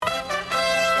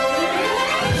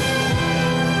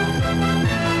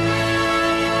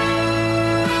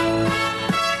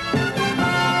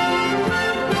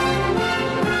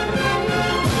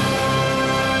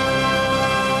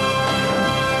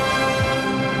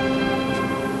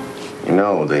You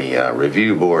know, the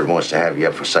review board wants to have you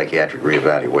up for psychiatric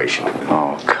reevaluation.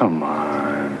 Oh, come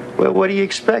on. Well, what do you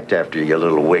expect after your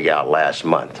little wig out last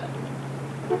month?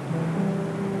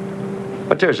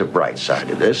 But there's a bright side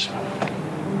to this,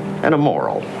 and a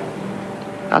moral.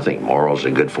 I think morals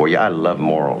are good for you. I love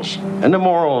morals. And the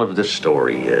moral of this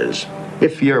story is,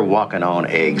 if you're walking on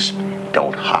eggs,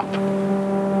 don't hop.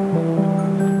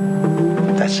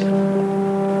 That's it.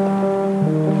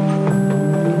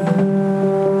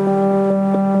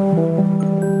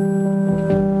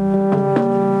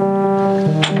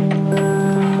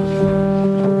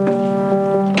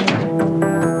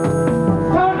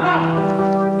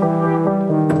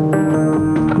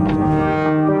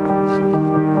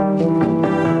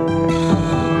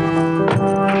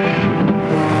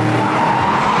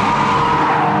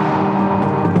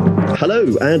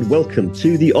 Hello and welcome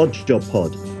to the Odd Job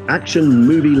Pod, Action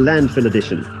Movie Landfill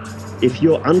Edition. If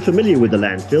you're unfamiliar with the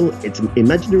Landfill, it's an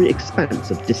imaginary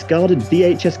expanse of discarded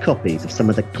VHS copies of some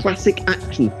of the classic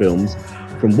action films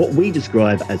from what we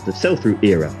describe as the sell-through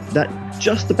era, that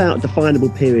just about definable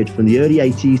period from the early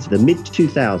 80s to the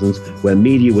mid-2000s where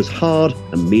media was hard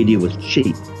and media was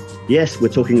cheap. Yes, we're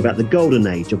talking about the golden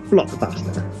age of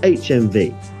Blockbuster,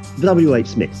 HMV, WH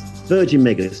Smith's, Virgin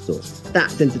Megastore,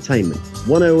 That's Entertainment,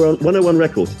 101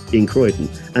 Records in Croydon,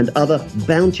 and other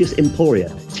bounteous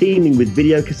emporia teeming with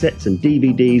video cassettes and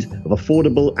DVDs of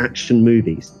affordable action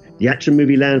movies. The Action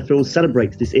Movie Landfill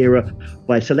celebrates this era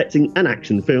by selecting an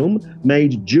action film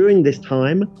made during this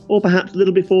time, or perhaps a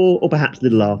little before, or perhaps a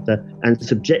little after, and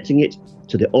subjecting it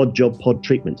to the Odd Job Pod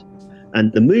treatment.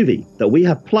 And the movie that we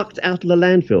have plucked out of the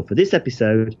landfill for this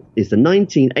episode is the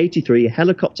 1983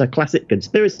 helicopter classic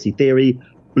conspiracy theory,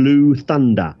 Blue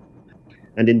Thunder.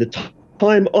 And in the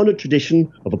time-honoured tradition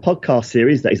of a podcast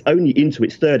series that is only into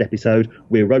its third episode,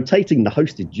 we're rotating the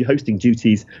hosting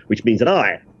duties, which means that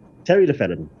I, Terry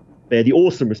LaFellon, bear the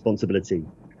awesome responsibility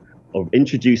of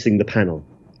introducing the panel.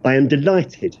 I am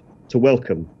delighted to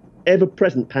welcome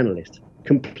ever-present panellist,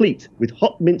 complete with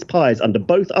hot mince pies under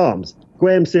both arms,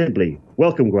 Graham Sibley.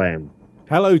 Welcome, Graham.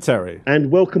 Hello, Terry.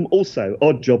 And welcome also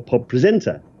Odd Job Pod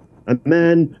presenter, a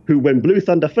man who, when Blue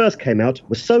Thunder first came out,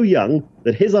 was so young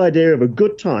that his idea of a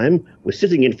good time was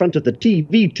sitting in front of the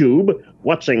TV tube,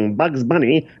 watching Bugs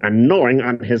Bunny and gnawing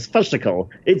on his fussicle.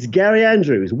 It's Gary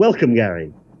Andrews. Welcome,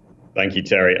 Gary. Thank you,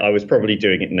 Terry. I was probably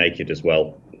doing it naked as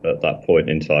well at that point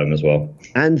in time as well.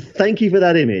 And thank you for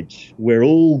that image. We'll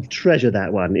all treasure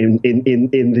that one in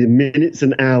the minutes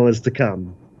and hours to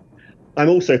come. I'm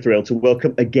also thrilled to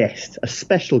welcome a guest, a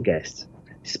special guest.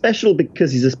 Special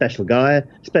because he's a special guy,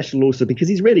 special also because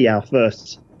he's really our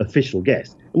first official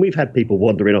guest. And we've had people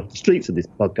wandering off the streets of this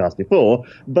podcast before,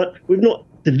 but we've not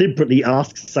deliberately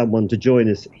asked someone to join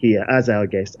us here as our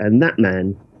guest. And that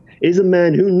man is a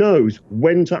man who knows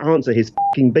when to answer his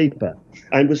fucking beeper,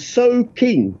 and was so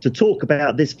keen to talk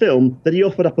about this film that he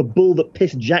offered up a bull that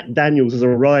pissed Jack Daniels as a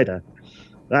rider.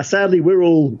 Sadly, we're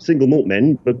all single malt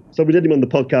men, but so we did him on the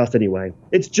podcast anyway.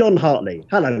 It's John Hartley.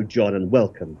 Hello, John, and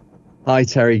welcome. Hi,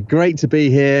 Terry. Great to be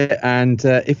here. And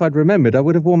if I'd remembered, I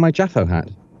would have worn my Jaffo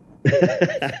hat.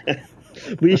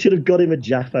 We should have got him a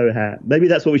Jaffo hat. Maybe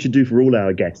that's what we should do for all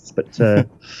our guests. But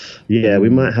yeah, we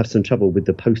might have some trouble with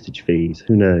the postage fees.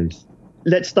 Who knows?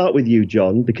 Let's start with you,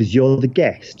 John, because you're the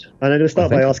guest. And I'm going to start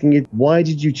by asking you, why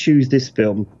did you choose this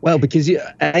film? Well, because you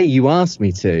asked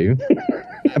me to.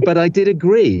 But I did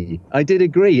agree.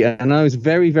 And I was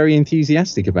very, very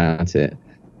enthusiastic about it.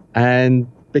 And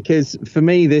because for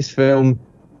me, this film,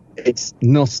 it's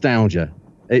nostalgia.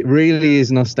 It really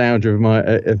is nostalgia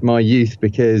of my youth,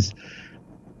 because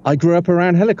I grew up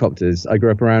around helicopters. I grew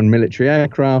up around military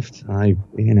aircraft. I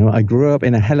grew up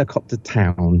in a helicopter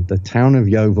town, the town of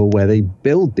Yeovil, where they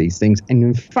build these things. And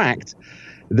in fact,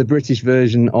 the British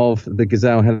version of the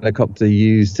Gazelle helicopter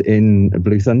used in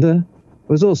Blue Thunder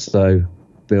was also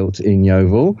built in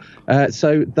Yeovil.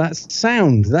 So that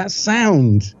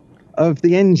sound of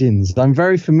the engines, I'm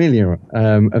very familiar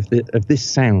of this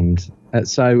sound.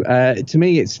 So to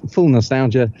me, it's full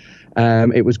nostalgia.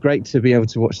 It was great to be able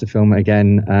to watch the film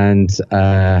again, and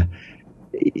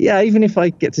even if I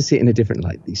get to see it in a different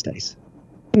light these days.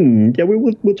 Yeah,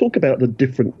 we'll talk about the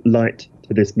different light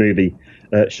to this movie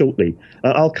shortly.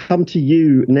 I'll come to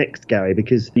you next, Gary,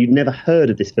 because you'd never heard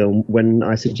of this film when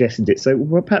I suggested it. So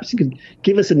perhaps you could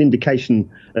give us an indication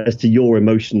as to your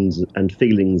emotions and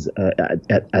feelings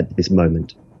at this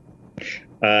moment.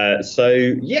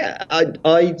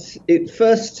 It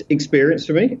first experience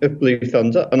for me of Blue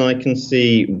Thunder, and I can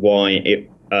see why it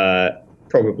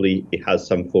has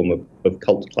some form of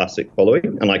cult classic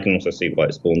following, and I can also see why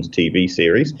it spawned a TV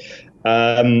series.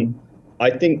 I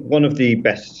think one of the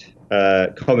best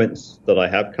comments that I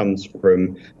have comes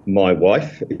from my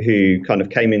wife, who kind of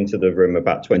came into the room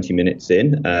about 20 minutes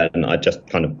in, and I just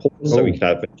kind of paused so we could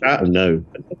have a chat. Oh, no.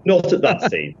 Not at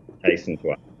that scene, hasten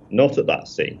to add. Not at that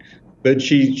scene. But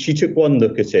she took one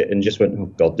look at it and just went, "Oh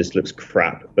God, this looks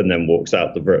crap," and then walks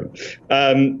out the room.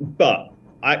 But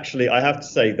actually, I have to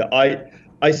say that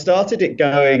I started it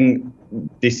going,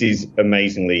 this is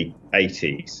amazingly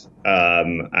 80s.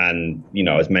 And,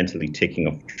 I was mentally ticking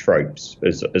off tropes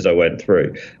as I went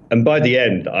through. And by the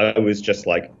end, I was just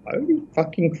like, holy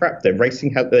fucking crap, they're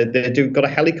racing, they've got a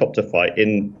helicopter fight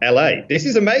in LA. This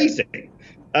is amazing.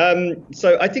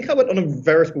 So I think I went on a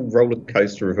veritable roller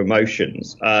coaster of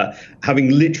emotions,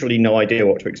 having literally no idea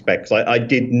what to expect. Because I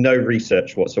did no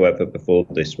research whatsoever before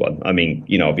this one. I mean,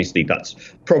 obviously that's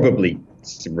probably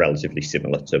relatively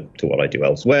similar to what I do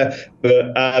elsewhere.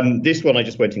 But this one I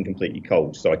just went in completely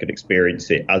cold so I could experience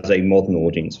it as a modern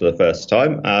audience for the first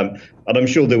time. And I'm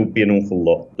sure there would be an awful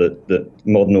lot that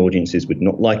modern audiences would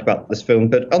not like about this film.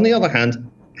 But on the other hand,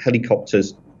 helicopter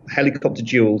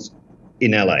duels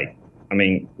in LA. I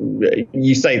mean,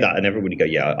 you say that and everybody go,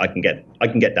 yeah, I can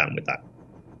get down with that.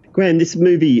 Graham, this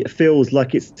movie feels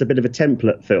like it's a bit of a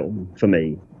template film for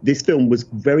me. This film was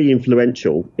very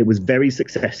influential. It was very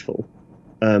successful.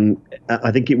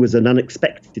 I think it was an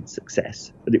unexpected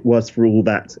success, but it was for all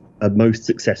that a most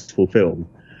successful film,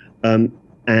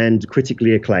 and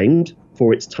critically acclaimed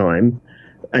for its time.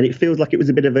 And it feels like it's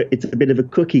a bit of a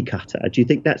cookie cutter. Do you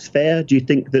think that's fair? Do you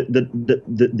think that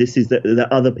this is that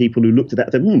other people who looked at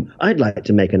that and said, I'd like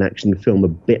to make an action film a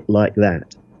bit like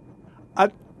that?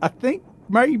 I think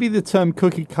maybe the term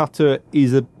cookie cutter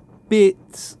is a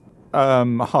bit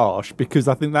harsh, because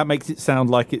I think that makes it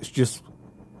sound like it's just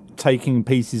taking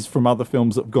pieces from other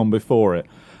films that have gone before it.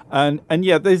 And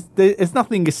yeah, there's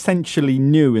nothing essentially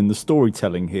new in the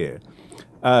storytelling here.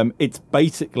 It's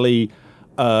basically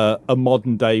a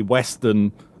modern day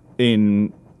Western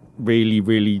in really,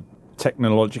 really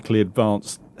technologically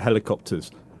advanced helicopters.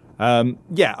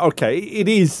 It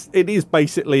is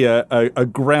basically a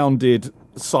grounded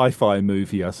sci-fi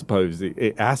movie, I suppose.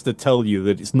 It has to tell you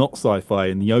that it's not sci-fi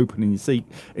in the opening scene.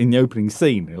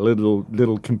 A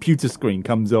little computer screen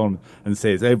comes on and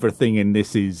says everything in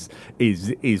this is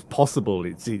possible.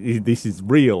 This is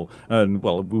real, and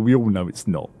well, we all know it's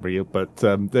not real. But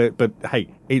hey,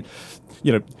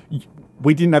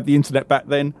 we didn't have the internet back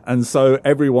then, and so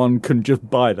everyone can just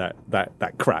buy that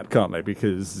crap, can't they?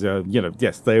 Because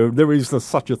yes, there is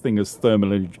such a thing as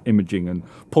thermal imaging and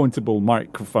pointable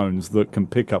microphones that can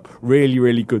pick up really,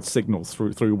 really good signals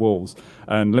through walls.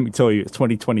 And let me tell you, it's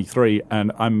 2023,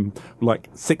 and I'm like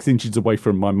 6 inches away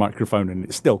from my microphone, and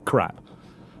it's still crap.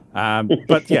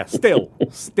 But yeah, still.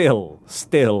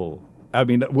 I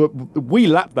mean, we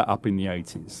lapped that up in the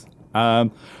 80s.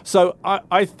 So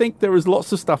I think there is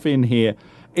lots of stuff in here.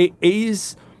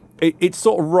 It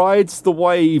sort of rides the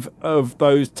wave of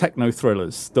those techno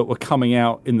thrillers that were coming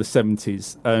out in the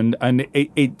 70s, and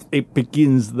it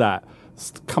begins that.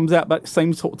 Comes out about the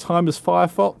same sort of time as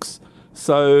Firefox.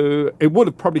 So it would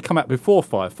have probably come out before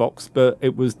Firefox, but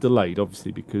it was delayed,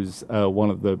 obviously, because one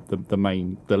of the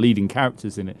leading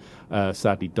characters in it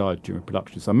sadly died during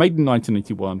production. So made in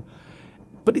 1981.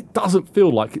 But it doesn't feel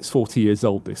like it's 40 years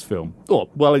old, this film. Oh,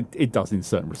 well, it does in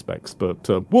certain respects, but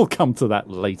we'll come to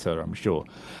that later, I'm sure.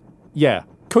 Yeah,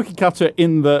 cookie cutter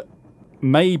in that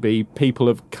maybe people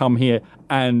have come here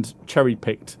and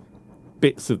cherry-picked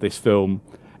bits of this film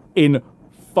in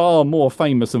far more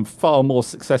famous and far more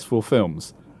successful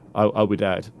films, I would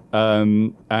add.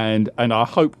 And I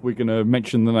hope we're going to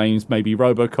mention the names, maybe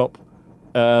RoboCop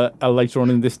later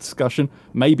on in this discussion,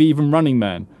 maybe even Running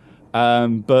Man.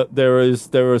 But there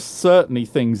are certainly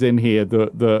things in here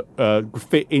that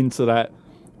fit into that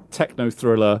techno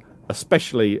thriller,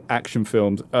 especially action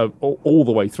films, all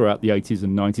the way throughout the 80s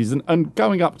and 90s, and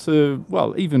going up to,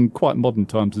 well, even quite modern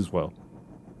times as well.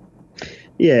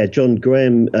 Yeah, John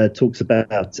Graham talks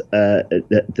about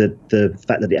the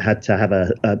fact that it had to have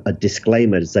a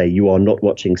disclaimer to say you are not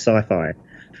watching sci-fi.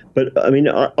 But I mean,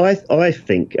 I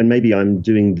think, and maybe I'm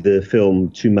doing the film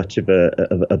too much of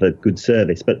a good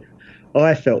service, but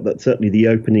I felt that certainly the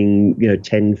opening,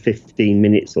 10, 15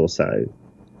 minutes or so,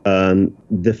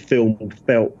 the film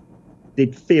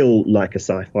did feel like a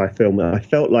sci-fi film. I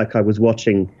felt like I was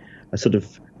watching a sort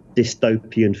of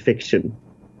dystopian fiction,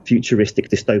 futuristic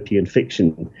dystopian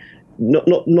fiction, not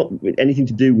anything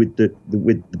to do with the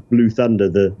Blue Thunder,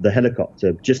 the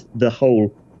helicopter, just the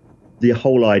whole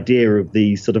idea of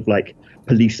these sort of like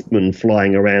policemen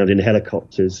flying around in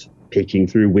helicopters, peeking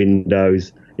through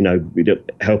windows,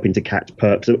 helping to catch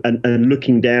perps, and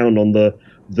looking down on the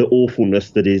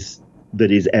awfulness that is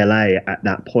LA at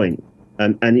that point.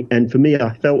 And for me,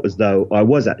 I felt as though I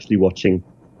was actually watching,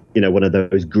 one of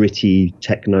those gritty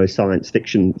techno science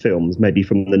fiction films, maybe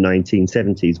from the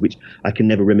 1970s, which I can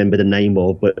never remember the name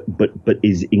of, but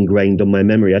is ingrained on my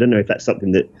memory. I don't know if that's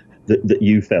something that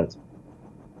you felt.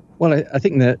 Well, I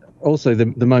think that also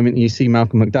the moment you see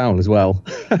Malcolm McDowell as well,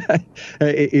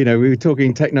 we were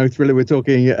talking techno thriller, we're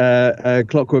talking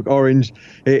Clockwork Orange,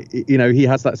 he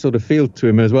has that sort of feel to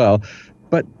him as well.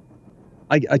 But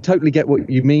I totally get what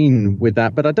you mean with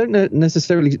that, but I don't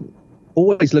necessarily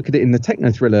always look at it in the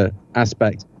techno thriller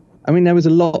aspect. I mean, there was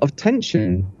a lot of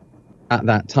tension at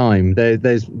that time.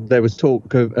 There was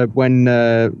talk of when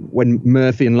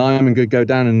Murphy and Lyman could go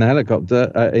down in the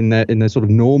helicopter, in the sort of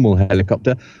normal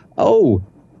helicopter. Oh,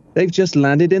 they've just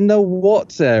landed in the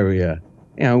Watts area.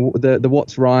 The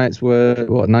Watts riots were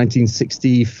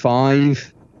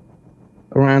 1965.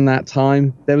 Around that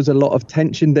time, there was a lot of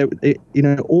tension.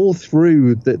 All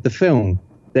through the film,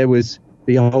 there was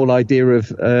the whole idea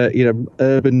of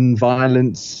urban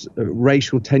violence,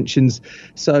 racial tensions.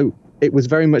 So it was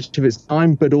very much of its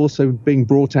time, but also being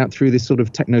brought out through this sort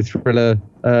of techno thriller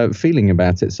feeling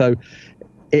about it. So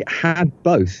it had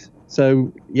both.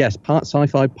 So yes, part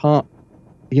sci-fi, part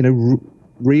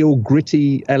real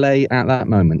gritty LA at that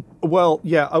moment. Well,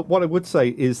 yeah. What I would say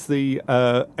is there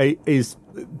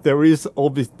is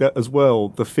obvious as well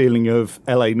the feeling of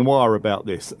LA noir about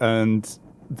this, and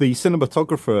the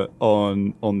cinematographer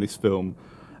on this film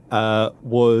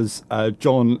was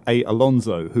John A.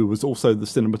 Alonzo, who was also the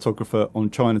cinematographer on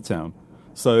Chinatown.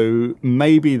 So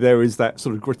maybe there is that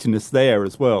sort of grittiness there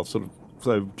as well. So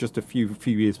just a few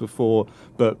years before,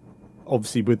 but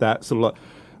obviously with that sort of like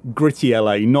gritty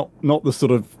LA, not the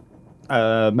sort of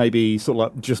maybe sort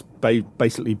of like just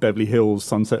basically Beverly Hills,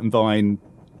 Sunset and Vine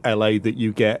LA that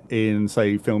you get in,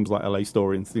 say, films like LA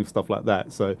Story and stuff like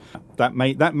that. So that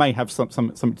may have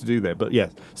something to do there. But yeah,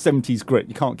 70s grit.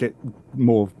 You can't get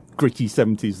more gritty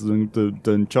 70s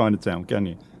than Chinatown, can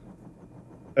you?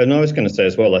 And I was going to say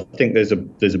as well, I think there's a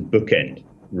bookend,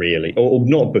 really, or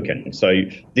not a bookend. So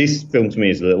this film to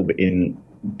me is a little bit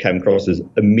came across as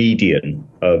a median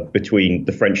between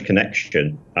The French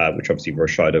Connection, which obviously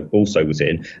Rochida also was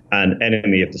in, and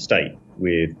Enemy of the State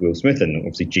with Will Smith, and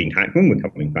obviously Gene Hackman. We're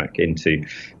coming back into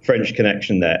French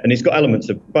Connection there, and it's got elements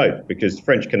of both, because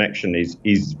French Connection is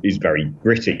very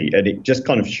gritty, and it just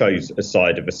kind of shows a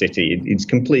side of a city. It's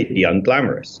completely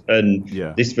unglamorous, and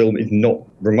This film is not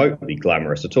remotely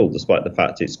glamorous at all, despite the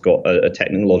fact it's got a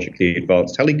technologically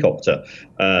advanced helicopter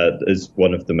as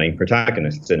one of the main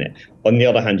protagonists in it. On the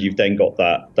other hand, you've then got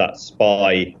that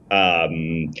spy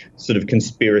sort of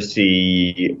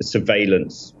conspiracy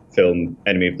surveillance film,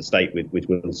 Enemy of the State, with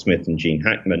Will Smith and Gene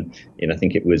Hackman in, I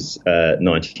think it was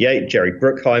 98. Jerry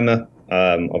Bruckheimer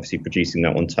obviously producing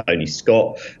that one, Tony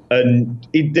Scott. And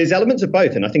there's elements of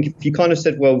both. And I think if you kind of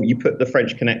said, well, you put The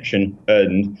French Connection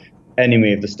and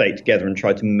Enemy of the State together and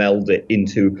try to meld it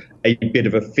into a bit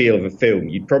of a feel of a film,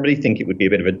 you'd probably think it would be a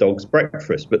bit of a dog's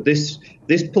breakfast. But this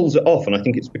pulls it off, and I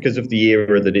think it's because of the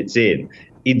era that it's in.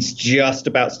 It's just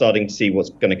about starting to see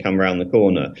what's going to come around the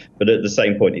corner, but at the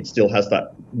same point, it still has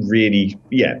that really,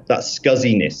 that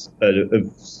scuzziness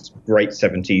of great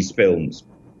 70s films.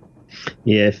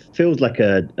 Yeah, it feels like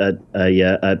a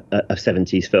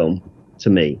 70s film to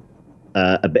me.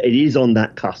 But it is on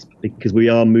that cusp, because we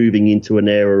are moving into an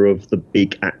era of the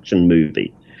big action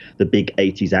movie, the big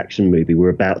 80s action movie. We're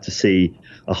about to see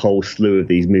a whole slew of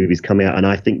these movies coming out, and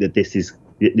I think that this is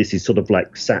sort of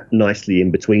like sat nicely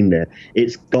in between there.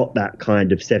 It's got that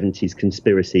kind of 70s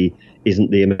conspiracy,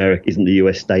 isn't the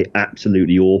US state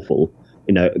absolutely awful,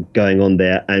 going on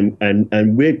there,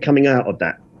 and we're coming out of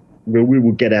that. We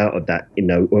will get out of that,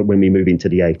 when we move into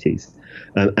the 80s.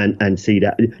 And see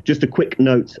that. Just a quick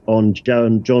note on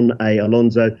John A.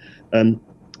 Alonzo.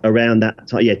 Around that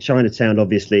time, Chinatown,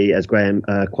 obviously, as Graham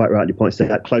quite rightly points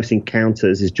out, Close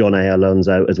Encounters is John A.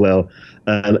 Alonzo as well,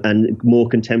 and more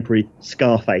contemporary,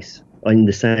 Scarface in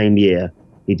the same year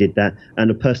he did that. And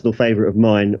a personal favourite of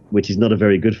mine, which is not a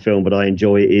very good film but I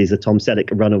enjoy, is a Tom Selleck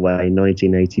Runaway in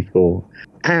 1984.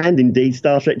 And indeed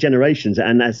Star Trek Generations.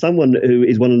 And as someone who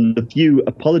is one of the few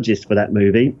apologists for that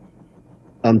movie,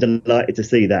 I'm delighted to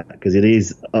see that, because it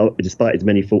is, despite its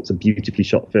many faults, a beautifully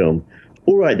shot film.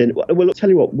 All right, then. Well, I'll tell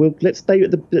you what. Let's stay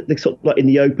at the sort of like in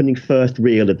the opening first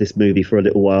reel of this movie for a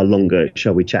little while longer,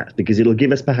 shall we, chat? Because it'll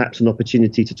give us perhaps an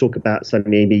opportunity to talk about some,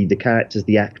 maybe the characters,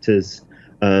 the actors,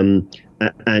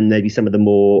 and maybe some of the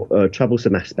more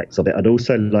troublesome aspects of it. I'd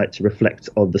also like to reflect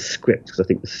on the script, because I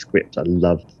think the script, I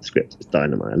love the script. It's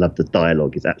dynamite. I love the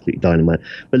dialogue. It's absolutely dynamite.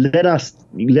 But let us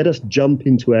jump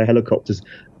into our helicopters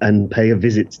and pay a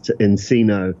visit to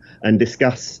Encino and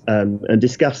discuss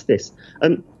this.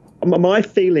 my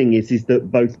feeling is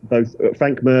that both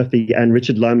Frank Murphy and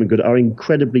Richard Lyman-Good are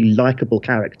incredibly likable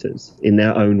characters in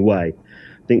their own way.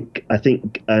 I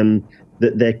think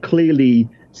that they're clearly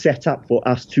set up for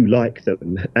us to like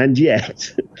them, and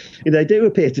yet they do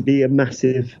appear to be a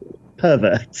massive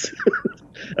perverts.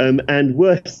 And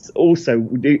worse also,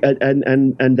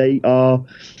 and they are,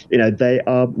 they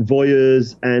are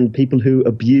voyeurs and people who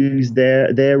abuse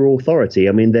their authority.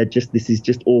 I mean, this is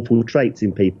just awful traits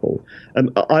in people.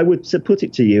 I would put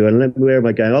it to you, and where am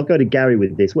I going? I'll go to Gary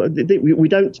with this. Well,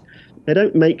 they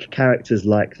don't make characters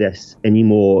like this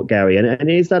anymore, Gary.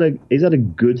 And is that a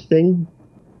good thing?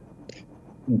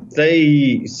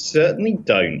 They certainly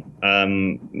don't.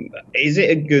 Is it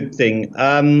a good thing?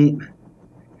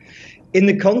 In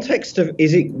the context of,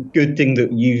 is it a good thing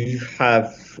that you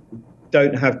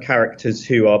don't have characters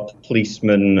who are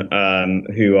policemen,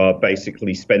 who are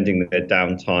basically spending their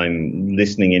downtime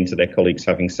listening into their colleagues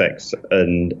having sex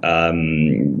and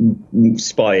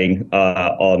spying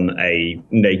on a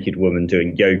naked woman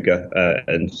doing yoga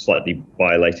and slightly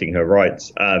violating her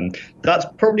rights? That's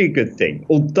probably a good thing.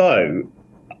 Although,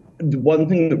 the one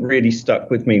thing that really stuck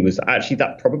with me was actually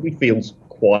that probably feels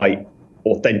quite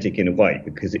authentic in a way,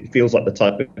 because it feels like the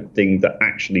type of thing that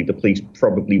actually the police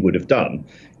probably would have done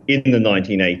in the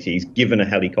 1980s, given a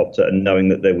helicopter and knowing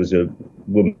that there was a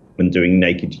woman doing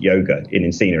naked yoga in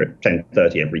Encina at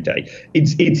 10:30 every day.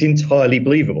 It's entirely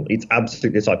believable. It's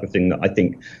absolutely the type of thing that I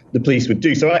think the police would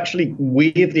do. So actually,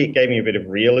 weirdly, it gave me a bit of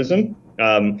realism.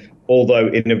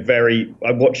 Although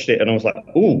I watched it and I was like,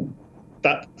 ooh,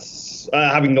 that's,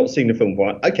 having not seen the film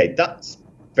before, okay, that's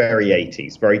very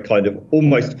 80s, very kind of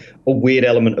almost a weird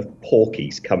element of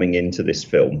Porky's coming into this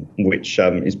film, which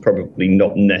is probably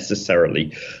not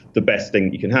necessarily the best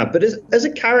thing you can have. But as a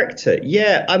character,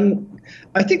 yeah,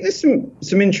 I think there's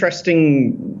some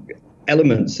interesting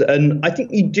elements, and I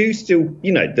think you do still,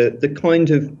 the kind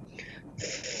of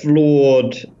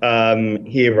flawed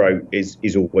hero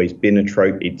is always been a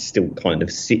trope. It still kind of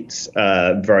sits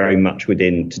very much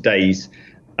within today's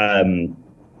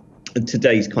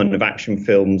kind of action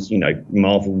films.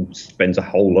 Marvel spends a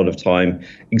whole lot of time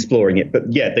exploring it, but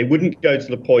yeah, they wouldn't go to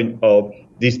the point of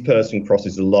this person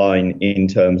crosses the line in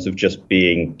terms of just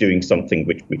doing something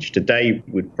which today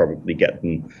would probably get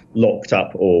them locked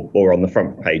up or on the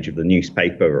front page of the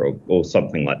newspaper or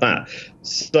something like that.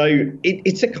 So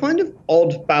it's a kind of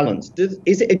odd balance.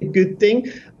 Is it a good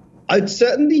thing? I'd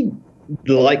certainly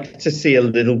like to see a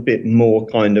little bit more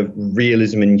kind of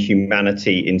realism and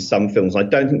humanity in some films. I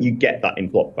don't think you get that in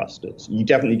blockbusters. You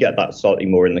definitely get that slightly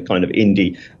more in the kind of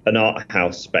indie and art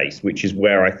house space, which is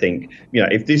where I think,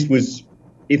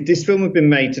 if this film had been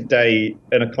made today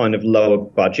in a kind of lower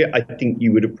budget, I think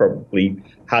you would have probably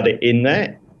had it in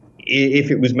there. If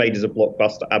it was made as a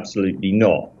blockbuster, absolutely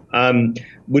not.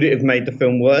 Would it have made the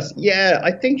film worse? Yeah,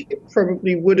 I think it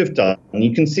probably would have done.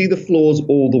 You can see the flaws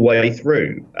all the way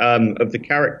through of the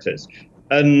characters.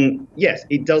 And yes,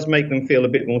 it does make them feel a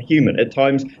bit more human. At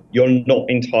times, you're not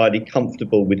entirely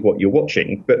comfortable with what you're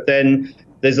watching. But then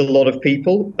there's a lot of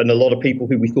people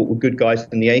who we thought were good guys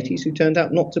in the 80s who turned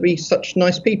out not to be such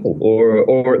nice people,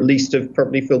 or at least have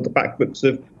probably filled the back books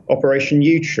of Operation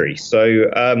Yewtree.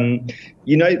 So,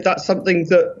 that's something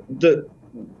that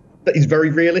is very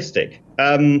realistic.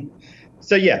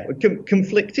 So yeah,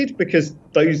 conflicted, because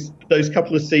those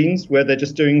couple of scenes where they're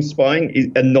just doing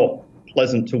spying are not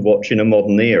pleasant to watch in a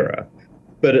modern era.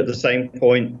 But at the same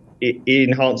point, it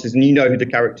enhances, and you know who the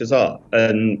characters are.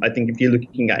 And I think if you're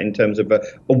looking at it in terms of a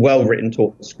well-written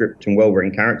script and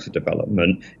well-written character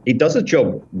development, it does a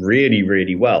job really,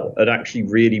 really well. It actually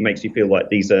really makes you feel like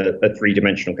these are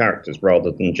three-dimensional characters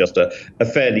rather than just a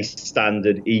fairly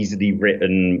standard, easily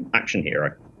written action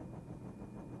hero.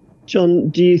 John,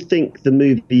 do you think the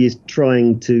movie is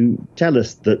trying to tell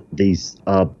us that these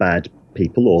are bad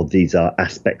people, or these are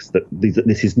aspects that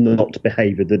this is not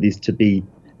behaviour that is to be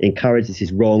encouraged, this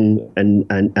is wrong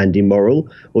and immoral?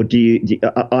 Or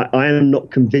I am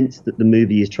not convinced that the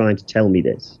movie is trying to tell me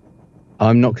this.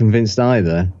 I'm not convinced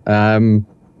either.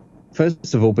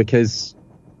 First of all, because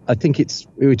I think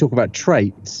we talk about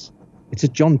traits, it's a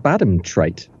John Badham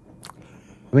trait.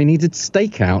 I mean, he did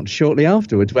Stakeout shortly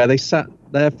afterwards, where they sat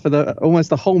there for almost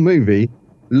the whole movie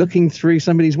looking through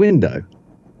somebody's window.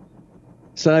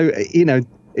 So,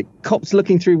 cops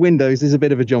looking through windows is a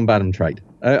bit of a John Badham trait.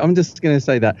 I'm just going to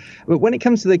say that. But when it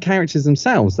comes to the characters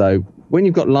themselves, though, when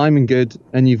you've got Lyman-Good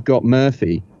and you've got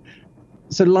Murphy,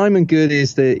 so Lyman-Good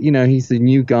is he's the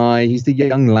new guy, he's the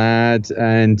young lad,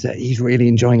 and he's really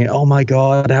enjoying it. Oh my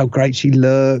God, how great she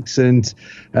looks. And,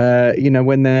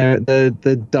 when they're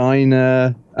the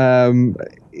diner,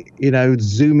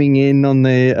 zooming in on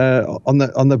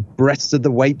the breasts of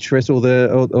the waitress or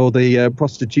the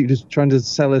prostitute who's trying to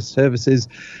sell her services.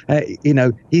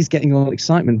 He's getting all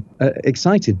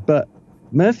excited, but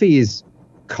Murphy is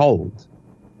cold.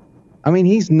 I mean,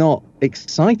 he's not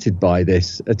excited by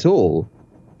this at all.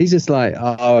 He's just like,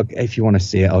 oh, if you want to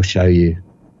see it, I'll show you.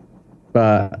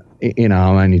 But, I'm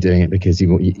only doing it because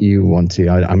you want to.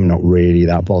 I'm not really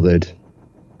that bothered.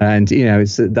 And,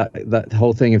 it's that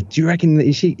whole thing of, do you reckon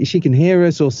that she can hear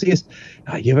us or see us?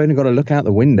 Oh, you've only got to look out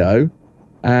the window.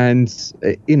 And,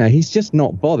 he's just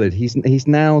not bothered. He's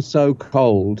now so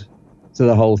cold to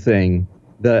the whole thing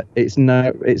that it's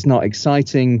not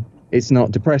exciting. It's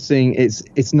not depressing.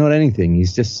 It's not anything.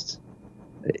 He's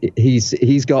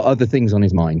got other things on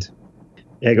his mind.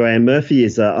 Yeah, Graham, Murphy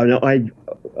is. I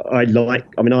like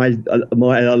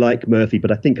Murphy,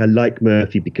 but I think I like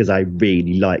Murphy because I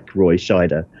really like Roy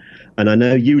Scheider, and I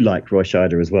know you like Roy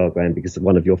Scheider as well, Graham, because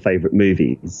one of your favourite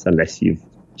movies, unless you've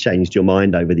changed your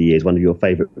mind over the years, one of your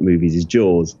favourite movies is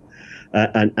Jaws.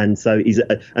 And so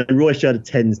and Roy Scheider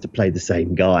tends to play the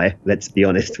same guy. Let's be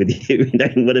honest with you,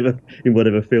 in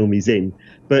whatever film he's in.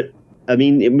 But I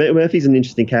mean, Murphy's an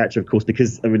interesting character, of course,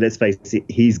 because let's face it,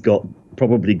 he's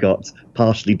probably got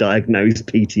partially diagnosed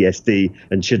PTSD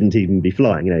and shouldn't even be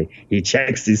flying. He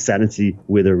checks his sanity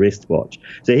with a wristwatch.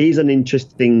 So he's an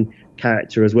interesting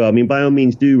character as well. I mean, by all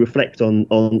means, do reflect on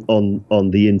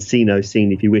the Encino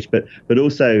scene if you wish, but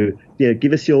also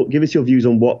give us your views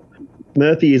on what.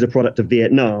 Murphy is a product of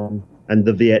Vietnam, and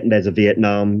there's a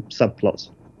Vietnam subplot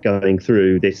going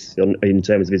through this in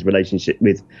terms of his relationship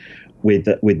with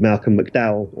Malcolm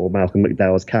McDowell, or Malcolm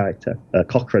McDowell's character,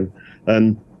 Cochrane.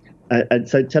 And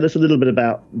so tell us a little bit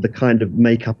about the kind of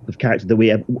makeup of character that we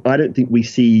have. I don't think we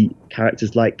see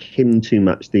characters like him too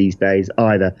much these days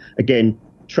either. Again,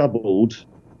 troubled,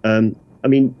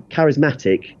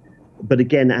 charismatic, but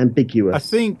again, ambiguous. I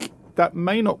think that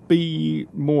may not be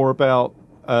more about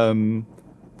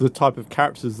the type of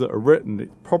characters that are written.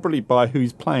 It's probably by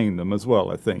who's playing them as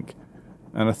well, I think.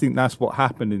 And I think that's what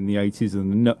happened in the 80s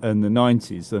and the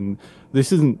 90s. And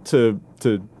this isn't to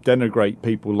denigrate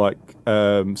people like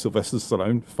Sylvester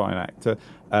Stallone, fine actor,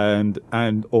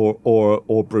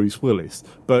 or Bruce Willis.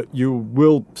 But you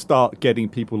will start getting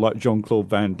people like Jean-Claude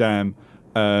Van Damme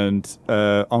and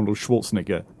Arnold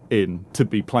Schwarzenegger in to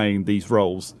be playing these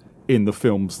roles in the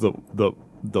films that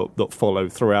follow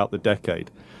throughout the decade.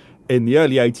 In the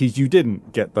early 80s, you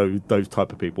didn't get those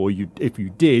type of people. Or if you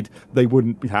did, they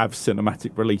wouldn't have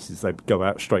cinematic releases. They'd go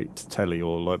out straight to telly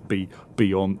or be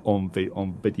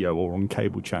on video or on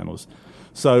cable channels.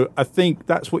 So I think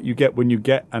that's what you get when you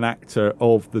get an actor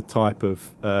of the type of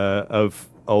the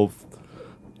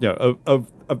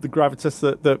gravitas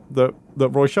that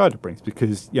Roy Scheider brings,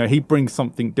 because he brings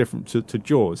something different to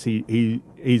Jaws.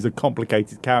 He's a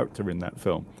complicated character in that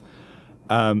film.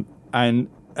 And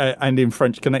in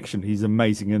French Connection, he's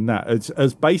amazing in that.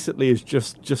 As basically as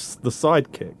just the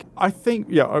sidekick. I think,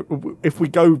 if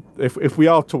we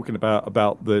are talking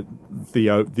about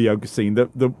the ogre scene,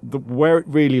 the where it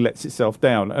really lets itself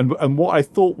down, and what I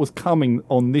thought was coming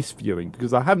on this viewing,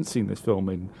 because I haven't seen this film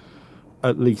in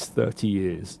at least 30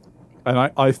 years, and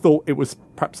I thought it was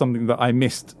perhaps something that I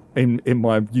missed in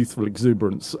my youthful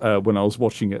exuberance when I was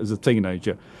watching it as a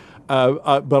teenager.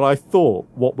 But I thought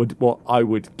what I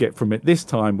would get from it this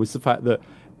time was the fact that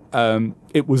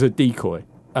it was a decoy.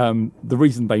 The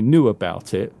reason they knew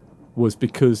about it was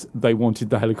because they wanted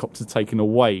the helicopter taken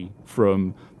away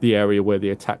from the area where the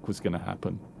attack was going to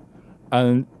happen.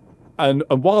 And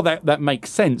while that makes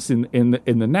sense in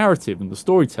the narrative and the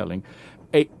storytelling,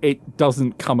 it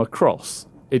doesn't come across.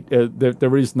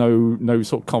 There is no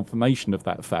sort of confirmation of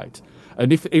that fact.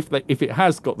 And if it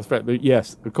has got the fact that,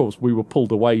 yes, of course, we were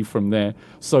pulled away from there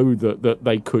so that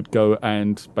they could go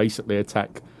and basically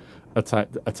attack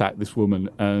this woman,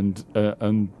 and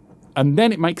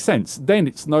then it makes sense. Then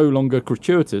it's no longer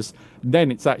gratuitous.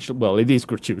 Then it's actually, well, it is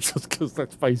gratuitous, because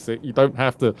let's face it, you don't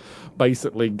have to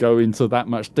basically go into that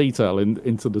much detail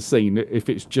into the scene if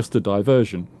it's just a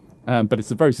diversion. But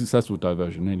it's a very successful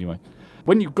diversion anyway.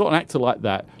 When you've got an actor like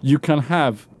that, you can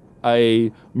have a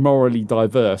morally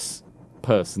diverse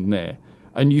person there,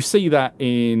 and you see that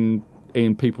in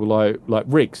people like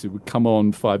Riggs, who would come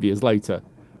on 5 years later,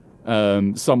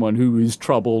 someone who is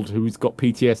troubled, who's got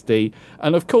PTSD,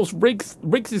 and of course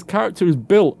Riggs's character is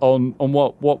built on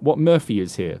what Murphy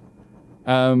is here,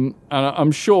 and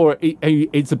I'm sure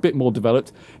it's a bit more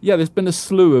developed. Yeah, there's been a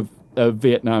slew of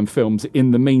Vietnam films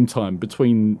in the meantime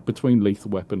between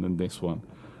Lethal Weapon and this one.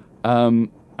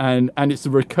 And it's a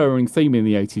recurring theme in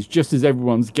the 80s, just as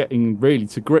everyone's getting really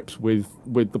to grips with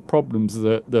the problems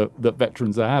that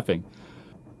veterans are having.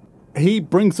 he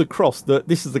brings across that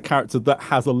this is a character that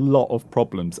has a lot of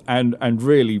problems, and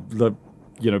really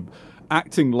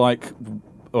acting like,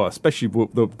 well, especially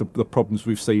the problems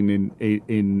we've seen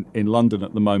in London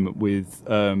at the moment with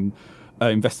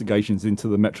investigations into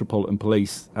the Metropolitan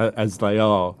Police as they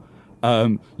are.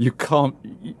 You can't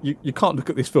look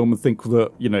at this film and think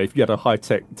that, if you had a high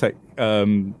tech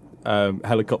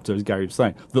helicopter, as Gary was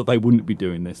saying, that they wouldn't be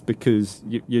doing this, because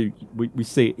we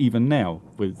see it even now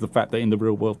with the fact that in the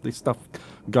real world this stuff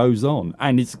goes on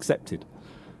and it's accepted.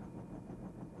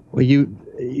 Well, you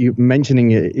mentioning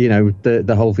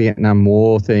the whole Vietnam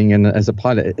War thing, and as a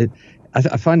pilot,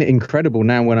 I find it incredible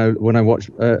now when I watch,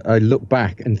 I look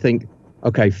back and think,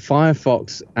 okay,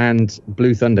 Firefox and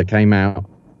Blue Thunder came out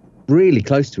really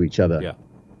close to each other,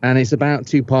 and it's about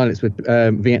two pilots with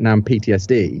Vietnam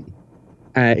PTSD.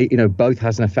 Both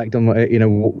has an effect on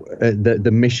the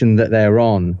mission that they're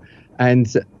on,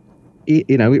 and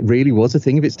it really was a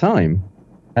thing of its time.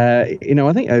 I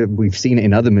think we've seen it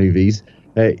in other movies.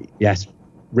 Yes,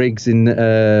 Riggs in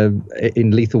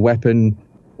Lethal Weapon,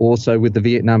 also with the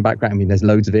Vietnam background. I mean, there's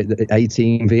loads of it. The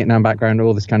A-Team, Vietnam background,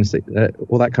 all this kind of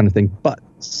all that kind of thing. But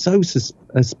so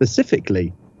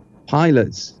specifically,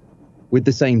 pilots with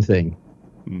the same thing,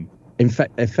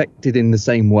 affected in the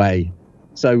same way.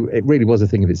 So it really was a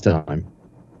thing of its time.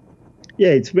 Yeah,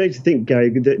 it's weird to think,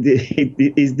 Gary.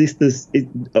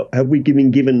 Have we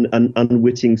been given an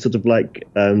unwitting sort of like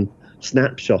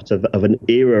snapshot of an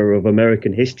era of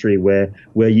American history where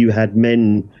you had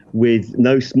men with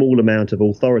no small amount of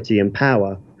authority and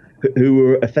power who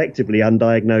were effectively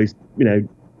undiagnosed,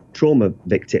 trauma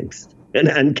victims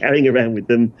and carrying around with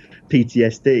them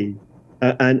PTSD,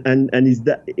 and is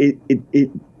that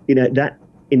that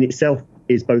in itself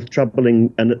is both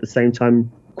troubling and at the same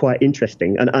time quite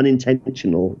interesting and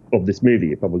unintentional of this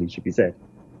movie, it probably should be said.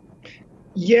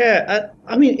 Yeah,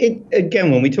 I mean,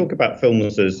 again, when we talk about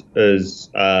films as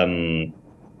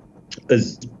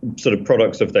sort of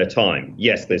products of their time,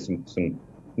 yes, there's some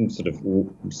sort of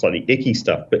slightly icky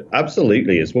stuff, but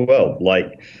absolutely as well.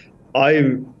 Like,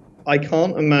 I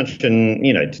can't imagine,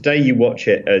 today you watch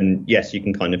it and yes, you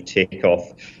can kind of tick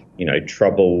off,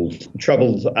 troubled,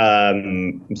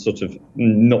 sort of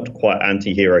not quite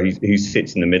anti-hero who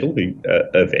sits in the middle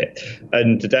of it.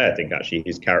 And today, I think actually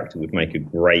his character would make a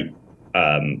great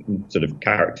sort of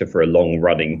character for a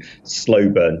long-running,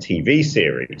 slow-burn TV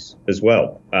series as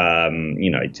well.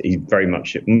 He's very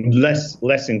much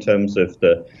less in terms of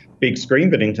the big screen,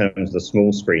 but in terms of the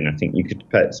small screen, I think you could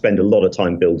spend a lot of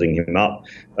time building him up,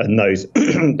 and those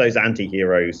those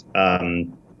anti-heroes.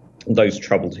 Those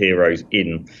troubled heroes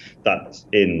in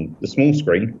the small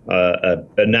screen are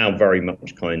now very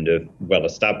much kind of well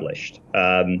established.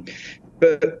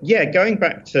 But yeah, going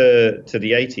back to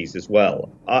the 80s as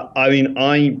well. I mean,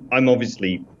 I'm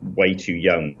obviously way too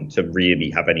young to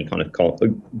really have any kind of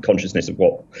consciousness of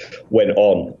what went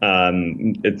on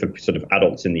for sort of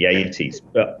adults in the 80s.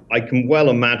 But I can well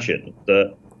imagine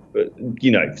that,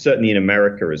 certainly in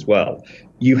America as well,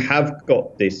 you have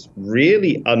got this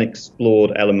really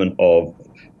unexplored element of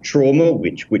trauma,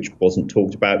 which wasn't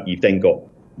talked about. You've then got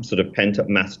sort of pent-up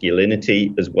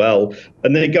masculinity as well,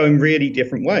 and they go in really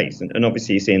different ways. And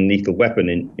obviously you see in Lethal Weapon,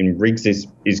 in Riggs's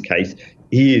case,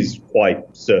 he is quite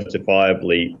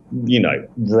certifiably,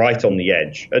 right on the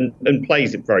edge, and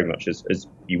plays it very much as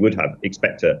you would have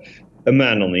expect a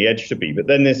man on the edge to be. But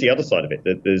then there's the other side of it,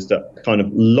 that there's that kind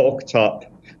of locked up,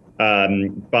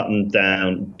 buttoned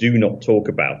down, do not talk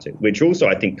about it, which also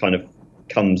I think kind of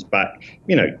comes back,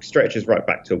 stretches right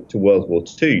back to World War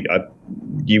II.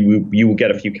 You will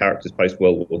get a few characters post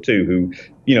World War II who,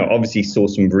 obviously saw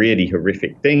some really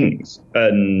horrific things,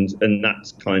 and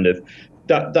that's kind of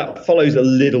that follows a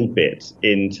little bit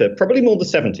into probably more the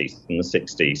 70s than the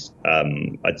 60s.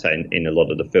 I'd say in a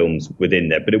lot of the films within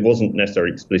there, but it wasn't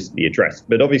necessarily explicitly addressed.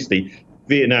 But obviously,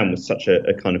 Vietnam was such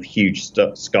a kind of huge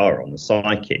scar on the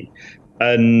psyche.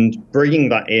 And bringing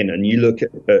that in, and you look at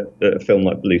a film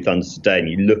like Blue Thunder today, and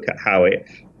you look at how it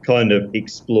kind of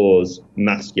explores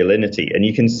masculinity, and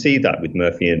you can see that with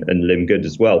Murphy and Lim Good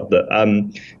as well. That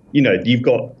you've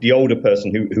got the older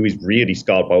person who is really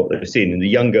scarred by what they've seen, and the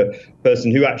younger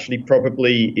person who actually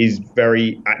probably is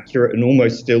very accurate and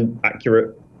almost still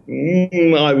accurate.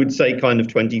 I would say kind of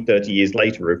 20, 30 years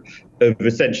later of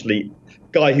essentially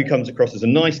guy who comes across as a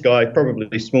nice guy, probably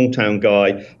a small town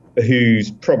guy,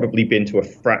 who's probably been to a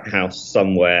frat house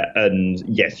somewhere, and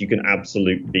yes, you can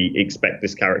absolutely expect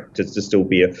this character to still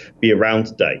be around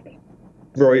today.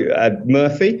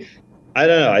 Murphy, I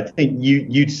don't know. I think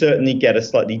you'd certainly get a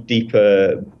slightly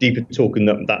deeper talk, and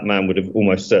that man would have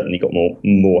almost certainly got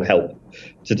more help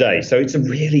today. So it's a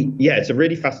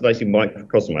really fascinating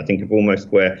microcosm, I think, of almost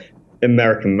where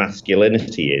American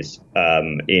masculinity is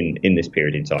in this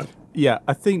period in time. Yeah,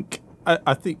 I think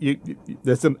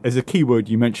there's a key word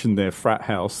you mentioned there, frat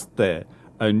house there.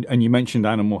 And you mentioned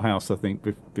Animal House, I think.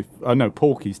 I know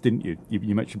Porky's, didn't you?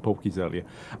 You mentioned Porky's earlier.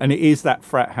 And it is that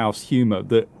frat house humour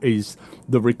that is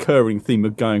the recurring theme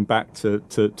of going back to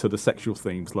the sexual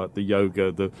themes, like the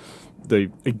yoga,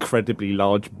 the incredibly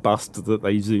large bust that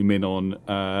they zoom in on,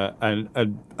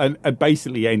 and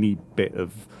basically any bit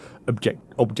of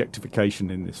objectification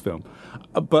in this film.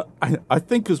 But I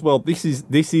think as well, this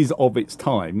is of its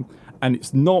time, and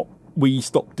it's not we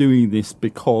stopped doing this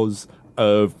because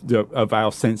of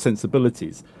our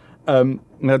sensibilities.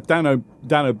 Now, Dan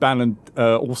O'Bannon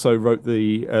also wrote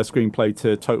the screenplay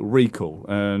to Total Recall,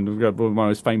 and one of the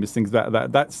most famous things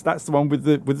that's the one with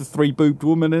the three-boobed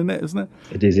woman in it, isn't it?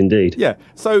 It is indeed. Yeah.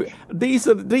 So this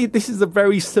is a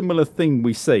very similar thing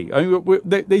we see. I mean,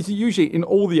 there's usually in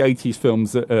all the 80s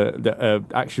films,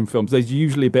 action films, there's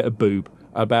usually a bit of boob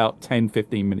about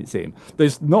 10-15 minutes in.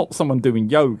 There's not someone doing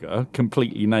yoga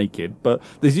completely naked, but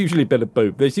there's usually a bit of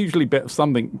boob. There's usually a bit of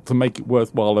something to make it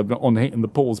worthwhile on hitting the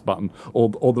pause button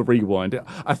or the rewind.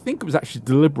 I think it was actually a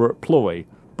deliberate ploy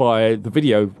by the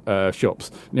video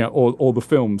shops, or the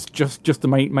films, just to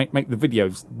make the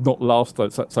videos not last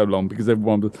so long, because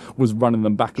everyone was running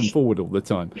them back and forward all the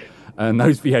time, and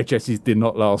those VHSs did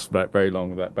not last very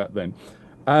long back then.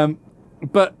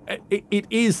 But it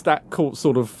is that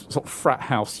sort of frat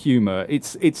house humour.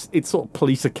 It's sort of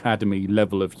police academy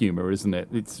level of humour, isn't it?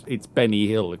 It's Benny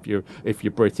Hill if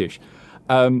you're British,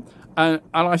 and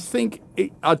I think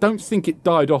I don't think it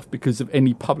died off because of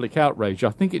any public outrage. I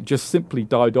think it just simply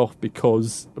died off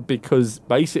because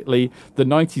basically the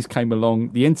 90s came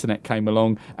along, the internet came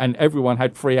along, and everyone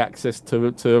had free access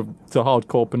to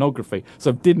hardcore pornography,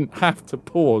 so didn't have to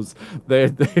pause their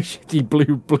shitty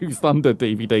Blue Thunder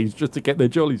DVDs just to get their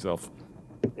jollies off.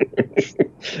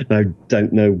 I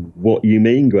don't know what you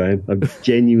mean, Graham. I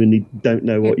genuinely don't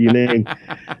know what you mean.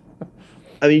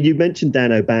 I mean, you mentioned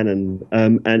Dan O'Bannon,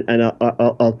 and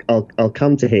I'll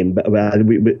come to him, but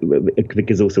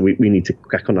because also we need to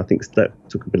crack on. I think talk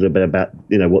a little bit about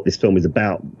what this film is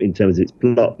about in terms of its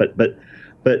plot.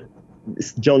 But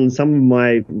John,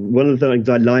 one of the things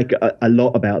I like a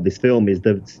lot about this film is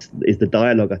the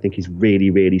dialogue. I think is really,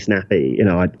 really snappy.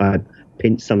 I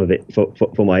pinched some of it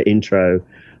for my intro.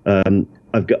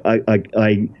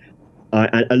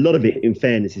 A lot of it, in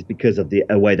fairness, is because of the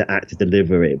way that actors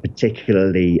deliver it,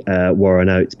 particularly Warren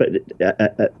Oates, but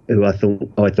who I thought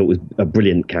was a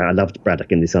brilliant character. I loved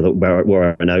Braddock in this. I thought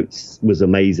Warren Oates was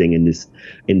amazing in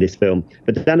this film.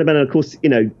 But Dan O'Bannon, of course,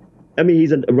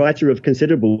 he's a writer of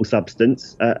considerable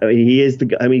substance. He is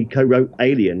co-wrote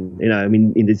Alien.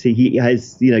 He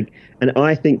has, and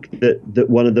I think that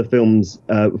one of the film's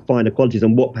finer qualities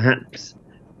and what perhaps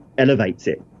elevates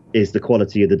it is the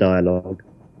quality of the dialogue.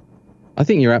 I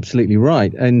think you're absolutely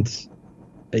right. And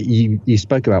you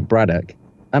spoke about Braddock.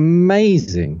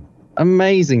 Amazing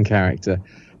character.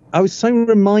 I was so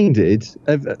reminded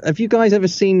of, have you guys ever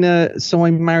seen So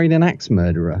I Married an Axe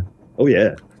Murderer? Oh,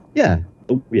 yeah. Yeah.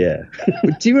 Oh, yeah.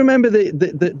 Do you remember the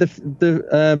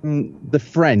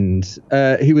friend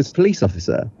who was a police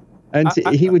officer? And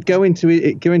he would go in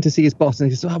to see his boss,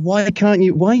 and he says, why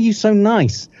are you so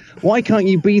nice? Why can't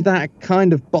you be that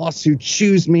kind of boss who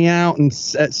chews me out and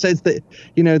says that,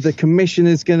 the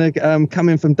commissioner's going to come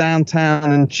in from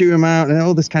downtown and chew him out and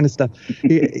all this kind of stuff?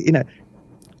 The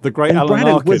great Alan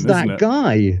Braddock Arkin, was that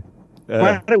guy.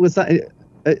 Braddock was that.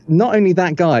 Not only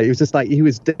that guy, it was just like he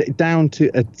was down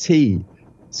to a T.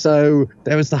 So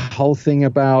there was the whole thing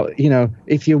about,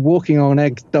 if you're walking on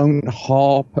eggs, don't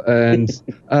hop. And,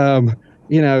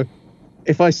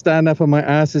 if I stand up and my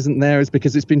ass isn't there, it's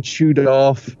because it's been chewed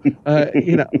off.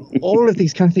 All of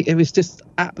these kind of things. It was just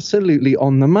absolutely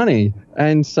on the money.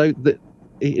 And so,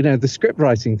 the script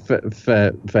writing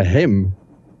for him,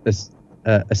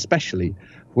 especially,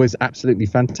 was absolutely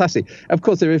fantastic. Of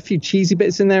course, there are a few cheesy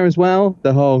bits in there as well.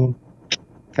 The whole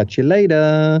catch you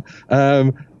later.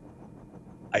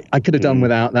 I could have done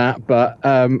without that, but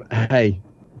hey.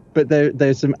 But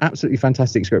there's some absolutely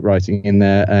fantastic script writing in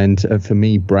there, and for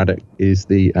me, Braddock is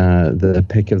the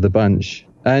pick of the bunch.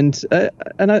 And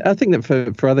I think that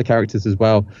for other characters as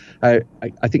well, I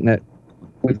think that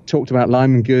we've talked about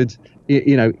Lyman Good.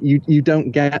 You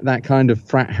don't get that kind of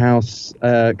frat house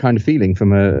kind of feeling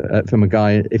from a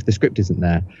guy if the script isn't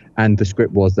there, and the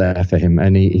script was there for him,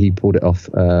 and he pulled it off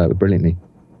brilliantly.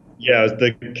 Yeah,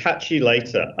 the catchy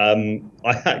later. I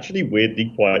actually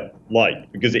weirdly quite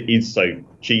like because it is so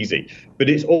cheesy, but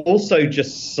it's also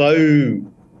just so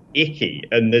icky.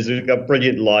 And there's a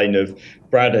brilliant line of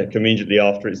Braddock immediately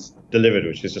after it's delivered,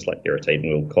 which is just like irritating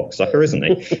little cocksucker, isn't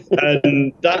he?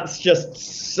 And that's just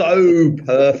so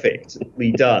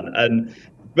perfectly done.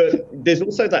 But there's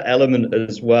also that element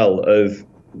as well of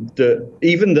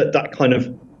that kind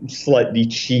of slightly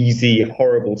cheesy,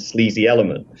 horrible, sleazy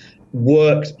element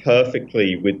works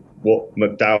perfectly with what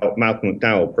Malcolm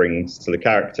McDowell brings to the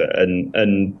character.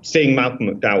 And seeing Malcolm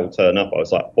McDowell turn up, I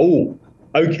was like, oh,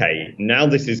 okay, now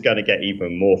this is going to get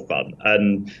even more fun.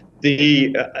 And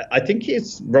I think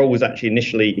his role was actually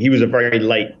initially, he was a very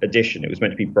late addition. It was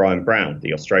meant to be Brian Brown,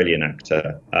 the Australian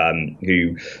actor,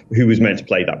 who was meant to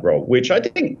play that role, which I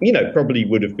think, probably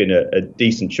would have been a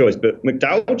decent choice. But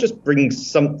McDowell just brings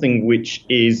something which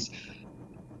is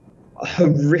a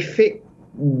horrific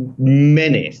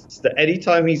menace that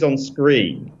anytime he's on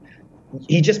screen,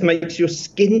 he just makes your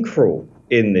skin crawl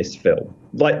in this film.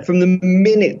 Like from the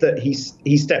minute that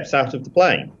he steps out of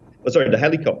the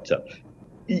helicopter,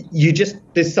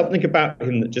 there's something about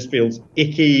him that just feels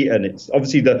icky, and it's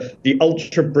obviously the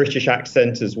ultra British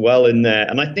accent as well in there.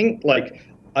 And I think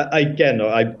I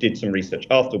did some research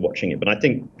after watching it, but I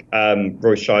think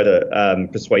Roy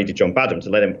Scheider persuaded John Badham to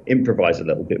let him improvise a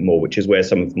little bit more, which is where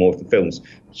more of the film's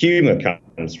humour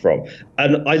comes from.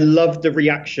 And I love the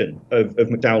reaction of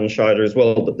McDowell and Scheider as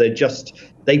well, that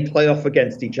they play off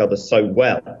against each other so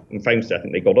well. And famously, I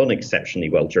think they got on exceptionally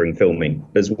well during filming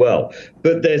as well.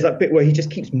 But there's that bit where he just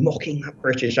keeps mocking that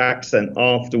British accent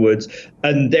afterwards,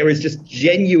 and there is just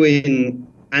genuine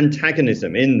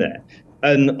antagonism in there.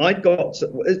 And I got,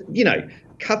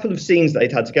 couple of scenes that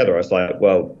they'd had together, I was like,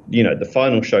 well, the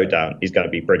final showdown is going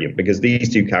to be brilliant because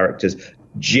these two characters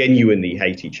genuinely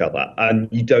hate each other, and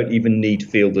you don't even need to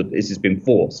feel that this has been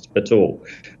forced at all.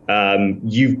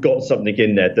 You've got something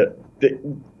in there that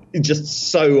is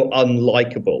just so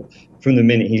unlikable from the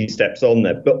minute he steps on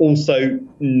there, but also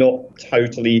not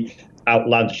totally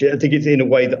outlandish. I think it's in a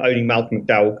way that only Malcolm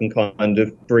McDowell can kind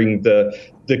of bring the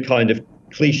kind of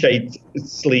cliched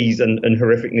sleaze and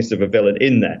horrificness of a villain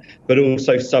in there, but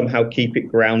also somehow keep it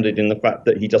grounded in the fact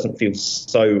that he doesn't feel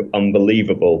so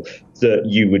unbelievable that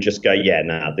you would just go,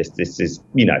 this is,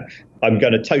 I'm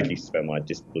going to totally suspend my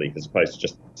disbelief as opposed to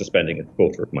just suspending a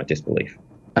quarter of my disbelief.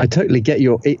 I totally get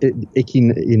your the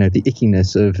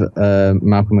ickiness of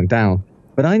Malcolm McDowell,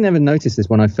 but I never noticed this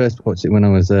when I first watched it when I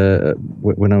was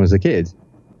a kid.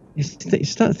 You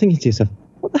start thinking to yourself,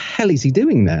 what the hell is he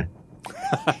doing there?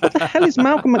 What the hell is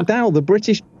Malcolm McDowell, the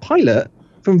British pilot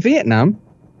from Vietnam?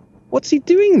 What's he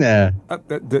doing there? He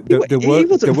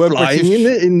wasn't flying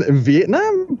in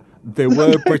Vietnam. There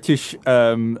were British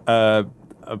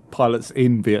pilots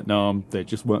in Vietnam. There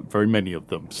just weren't very many of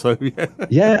them. So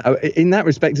yeah, in that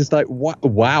respect, it's like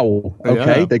wow.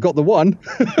 Okay, yeah. They got the one.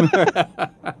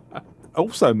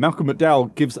 Also, Malcolm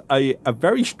McDowell gives a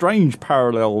very strange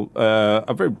parallel,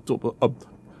 a very sort of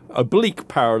oblique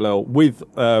parallel with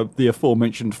the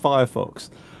aforementioned Firefox,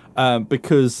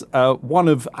 because one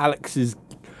of Alex's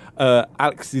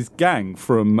gang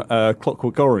from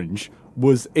Clockwork Orange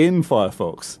was in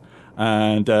Firefox,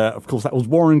 and of course that was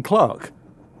Warren Clark.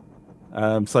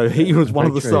 So he was one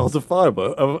of the stars of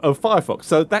Firefox.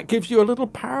 So that gives you a little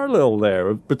parallel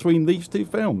there between these two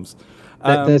films.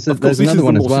 There's another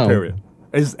one as well. Superior.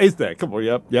 Is there? Come on,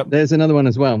 yep. There's another one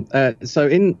as well. So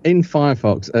in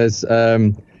Firefox,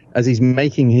 as he's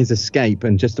making his escape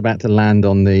and just about to land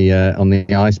on the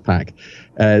ice pack,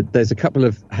 there's a couple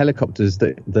of helicopters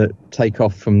that take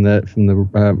off from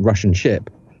the Russian ship,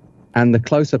 and the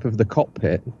close up of the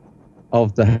cockpit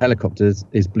of the helicopters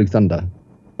is Blue Thunder.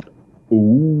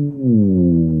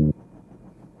 Ooh.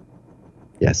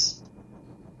 Yes.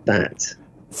 That.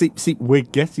 See, we're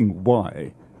getting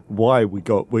why we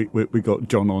got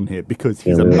John on here, because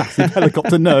he's a massive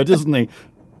helicopter nerd, isn't he?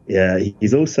 Yeah,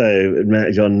 he's also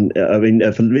John. I mean,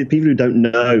 for people who don't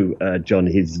know John,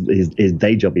 his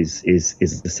day job is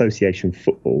association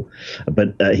football,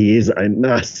 but he is a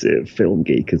massive film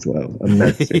geek as well. A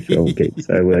massive film geek.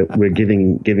 So we're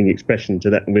giving expression to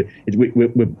that, and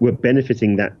we're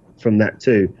benefiting from that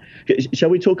too. Shall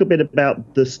we talk a bit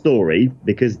about the story,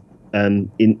 because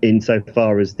in so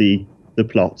far as the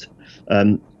plot,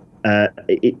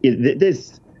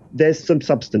 there's some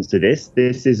substance to this.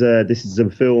 This is a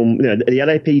film. The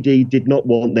LAPD did not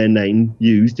want their name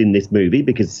used in this movie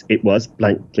because it was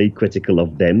blankly critical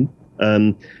of them.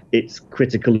 It's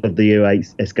critical of the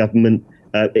US government.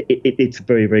 It's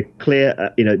very, very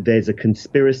clear. There's a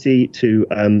conspiracy to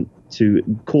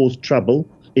cause trouble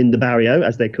in the barrio,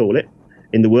 as they call it,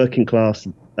 in the working class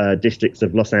districts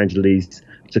of Los Angeles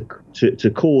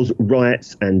to cause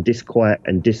riots and disquiet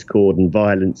and discord and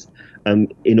violence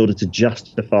in order to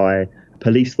justify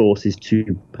police forces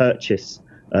to purchase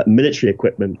military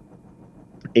equipment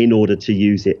in order to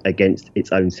use it against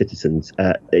its own citizens.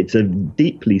 It's a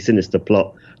deeply sinister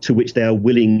plot to which they are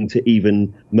willing to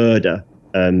even murder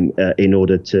in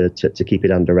order to keep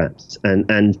it under wraps.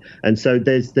 And so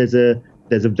there's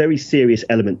a very serious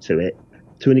element to it.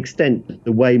 To an extent,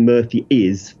 the way Murphy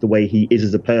is, the way he is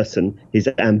as a person, his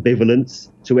ambivalence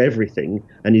to everything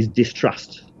and his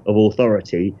distrust of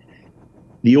authority,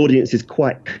 the audience is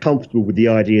quite comfortable with the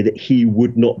idea that he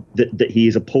would not, that he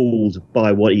is appalled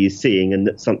by what he is seeing and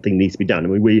that something needs to be done. I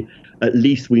mean,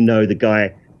 we know the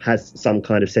guy has some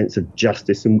kind of sense of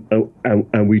justice,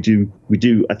 and we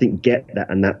do I think get that,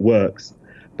 and that works.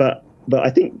 But I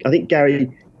think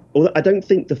Gary, although I don't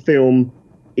think the film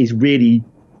is really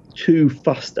too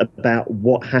fussed about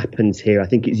what happens here. I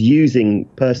think it's using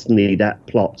personally that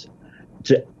plot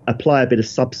to apply a bit of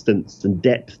substance and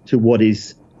depth to what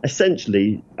is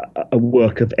essentially a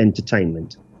work of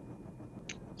entertainment.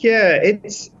 Yeah,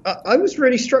 I was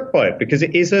really struck by it because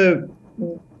it is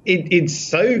it's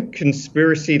so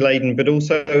conspiracy laden, but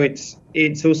also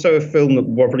it's also a film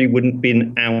that probably wouldn't have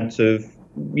been out of,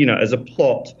 as a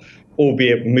plot,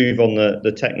 albeit move on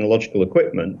the technological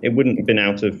equipment, it wouldn't have been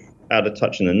out of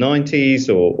touch in the 90s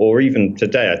or even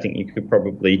today. I think you could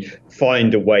probably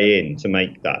find a way in to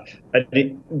make that.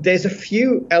 And there's a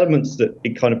few elements that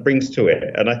it kind of brings to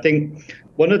it. And I think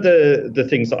one of the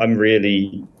things that I'm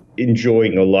really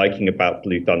enjoying or liking about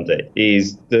Blue Thunder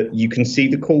is that you can see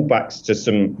the callbacks to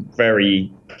some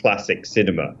very classic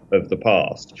cinema of the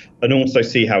past, and also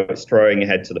see how it's throwing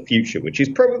ahead to the future, which is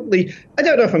probably, I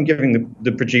don't know if I'm giving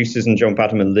the producers and John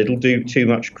Badham a little too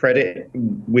much credit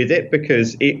with it,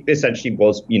 because it essentially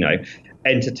was,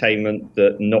 entertainment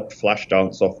that knocked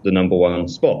Flashdance off the #1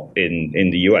 spot in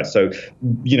the US. So,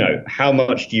 how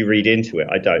much do you read into it?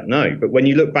 I don't know. But when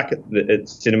you look back at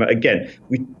cinema, again,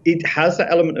 it has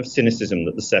that element of cynicism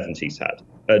that the 70s had,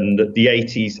 and that the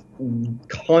 80s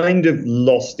kind of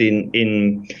lost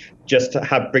in just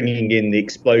bringing in the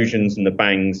explosions and the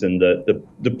bangs and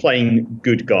the plain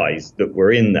good guys that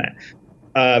were in there.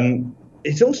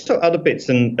 It's also other bits,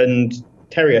 and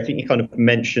Terry, I think you kind of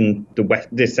mentioned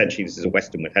essentially this is a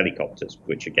Western with helicopters,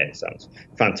 which again sounds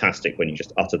fantastic when you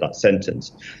just utter that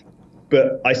sentence.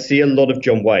 But I see a lot of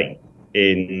John Wayne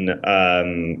in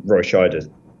Roy Scheider's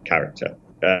character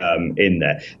in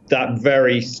there. That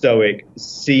very stoic,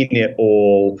 seen it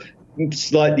all,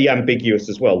 slightly ambiguous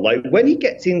as well. Like when he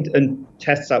gets in and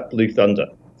tests out Blue Thunder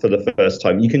for the first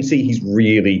time, you can see he's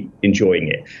really enjoying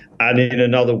it. And in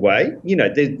another way,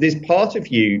 there's part of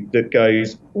you that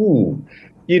goes, ooh,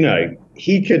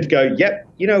 he could go, yep,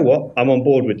 you know what, I'm on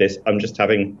board with this. I'm just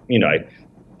having,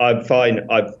 I'm fine.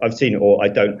 I've seen it all. I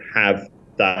don't have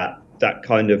that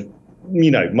kind of,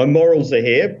 my morals are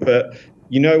here, but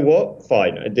you know what,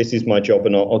 fine. This is my job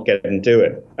and I'll get and do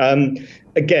it.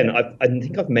 Again, I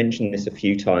think I've mentioned this a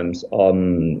few times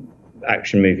on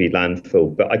action movie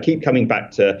Landfill, but I keep coming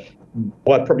back to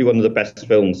probably one of the best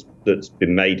films that's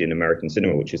been made in American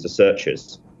cinema, which is The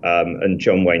Searchers, and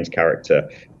John Wayne's character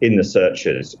in The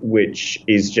Searchers, which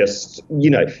is just,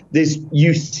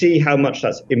 you see how much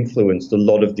that's influenced a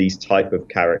lot of these type of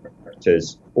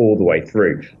characters all the way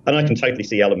through. And I can totally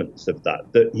see elements of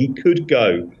that he could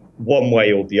go one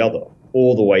way or the other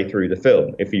all the way through the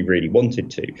film if he really wanted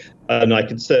to. And I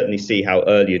could certainly see how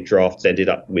earlier drafts ended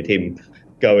up with him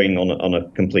going on a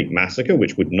complete massacre,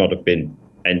 which would not have been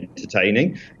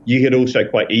entertaining. You could also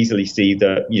quite easily see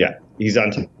that, he's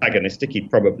antagonistic. He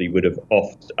probably would have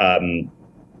offed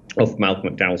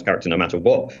Malcolm McDowell's character no matter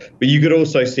what. But you could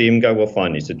also see him go, well,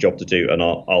 fine, it's a job to do, and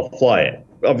I'll fly it.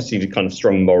 Obviously, the kind of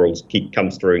strong morals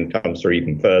comes through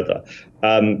even further.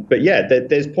 But yeah,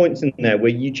 there's points in there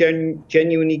where you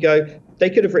genuinely go, they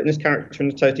could have written this character in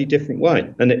a totally different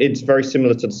way. And it's very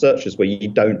similar to The Searchers, where you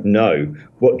don't know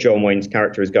what John Wayne's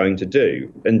character is going to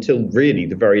do until really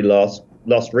the very last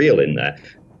reel in there,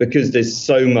 because there's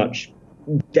so much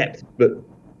depth, but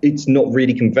it's not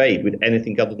really conveyed with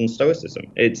anything other than stoicism.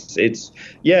 It's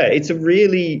a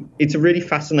really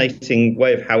fascinating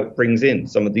way of how it brings in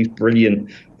some of these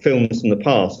brilliant films from the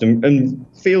past, and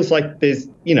feels like there's,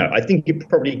 I think it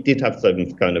probably did have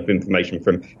some kind of information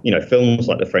from, films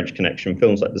like The French Connection,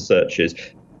 films like The Searchers.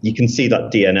 You can see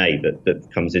that DNA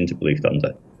that comes into Blue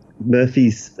Thunder.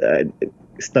 Murphy's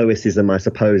stoicism, I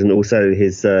suppose, and also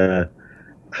his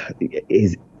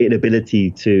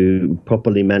inability to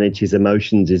properly manage his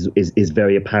emotions is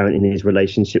very apparent in his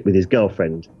relationship with his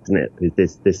girlfriend, isn't it?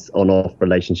 This on-off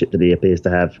relationship that he appears to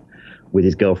have with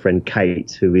his girlfriend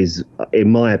Kate, who is,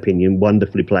 in my opinion,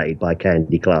 wonderfully played by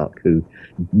Candy Clark, who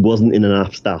wasn't in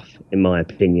enough stuff, in my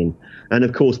opinion, and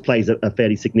of course plays a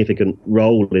fairly significant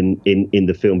role in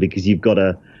the film, because you've got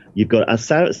a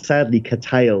sadly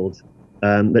curtailed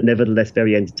but nevertheless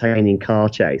very entertaining car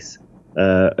chase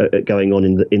going on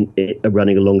in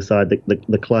running alongside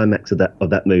the climax of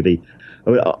that movie.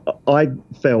 I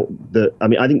felt that,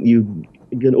 I think you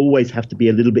can always have to be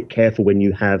a little bit careful when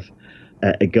you have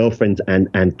a girlfriend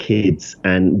and kids,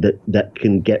 and that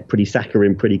can get pretty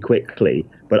saccharine pretty quickly.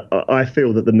 But I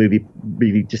feel that the movie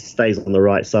really just stays on the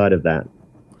right side of that.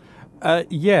 I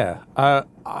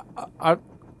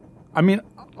mean,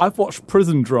 I've watched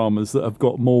prison dramas that have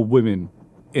got more women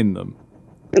in them.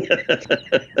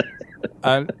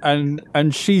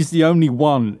 and she's the only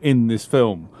one in this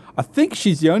film. I think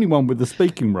she's the only one with the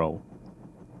speaking role.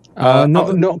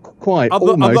 Not quite,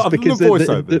 almost, because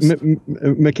the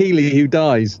McKeely, who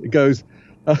dies, goes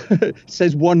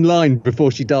says one line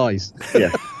before she dies.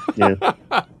 Yeah.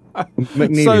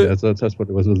 McNeely does. That's what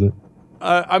it was, wasn't it?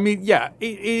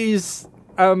 It is.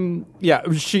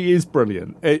 She is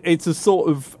brilliant. It's a sort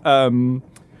of.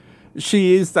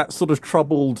 She is that sort of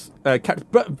troubled character,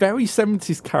 but very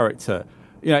 70s character.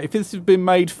 If this had been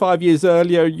made 5 years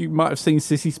earlier, you might have seen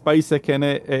Sissy Spacek in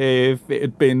it. If it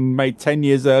had been made 10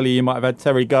 years earlier, you might have had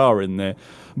Terry Garr in there.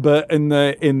 But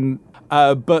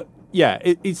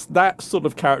it's that sort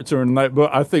of character, and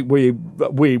but I think we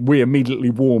immediately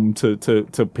warm to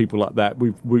people like that.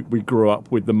 We grew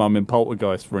up with the mum in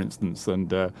Poltergeist, for instance,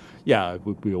 and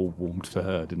we all warmed to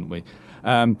her, didn't we?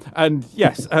 And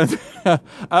yes,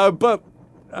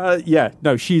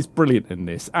 she's brilliant in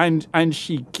this, and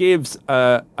she gives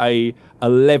a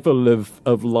level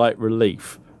of light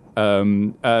relief,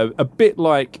 a bit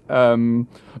like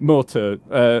Morta,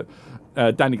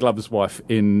 Danny Glover's wife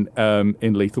in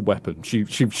Lethal Weapon.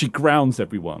 She grounds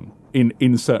everyone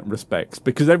in certain respects,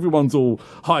 because everyone's all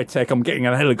high tech. I'm getting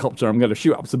a helicopter. I'm going to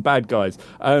shoot up some bad guys,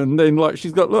 and then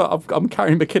she's got, look, I'm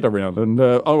carrying the kid around, and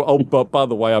but by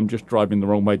the way, I'm just driving the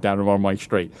wrong way down the wrong way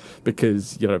street,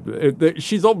 because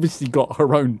she's obviously got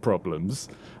her own problems.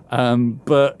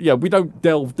 But we don't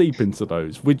delve deep into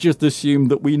those. We just assume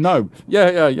that we know.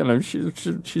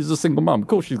 She's a single mum. Of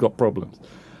course, she's got problems.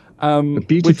 A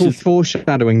beautiful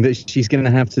foreshadowing that she's going to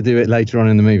have to do it later on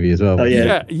in the movie as well. Oh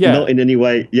yeah. Not in any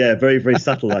way. Yeah, very very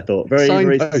subtle. I thought very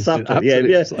very subtle.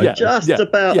 Just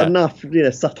about enough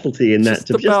subtlety in that.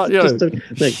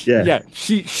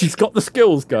 She's got the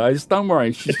skills, guys. Don't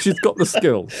worry, she's got the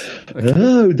skills.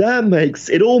 Oh,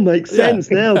 it all makes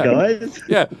sense now, guys.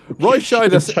 Yeah, Roy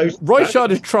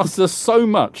Scheider trusts her so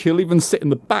much he'll even sit in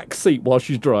the back seat while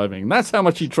she's driving. That's how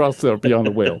much he trusts her behind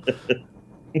the wheel.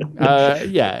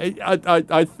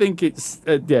 I think it's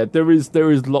there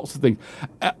is lots of things.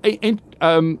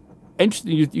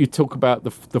 Interesting you talk about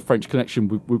the French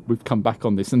Connection. We've come back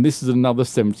on this, and this is another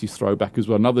 70s throwback as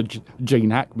well, another Gene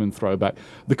Hackman throwback.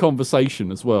 The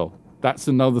Conversation as well. That's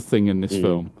another thing in this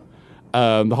film.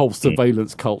 The whole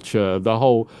surveillance culture, the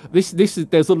whole this is,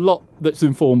 there's a lot that's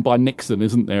informed by Nixon,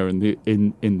 isn't there,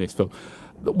 in this film.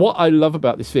 What I love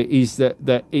about this film is that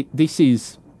this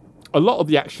is a lot of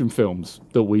the action films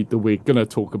that we're going to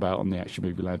talk about on the Action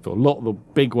Movie Landfill, a lot of the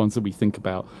big ones that we think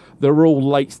about, they're all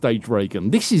late stage Reagan.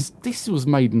 This was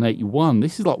made in 1981.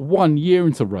 This is like 1 year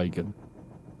into Reagan.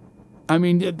 I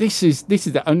mean, this is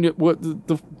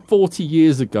the 40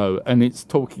 years ago, and it's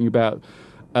talking about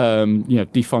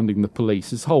defunding the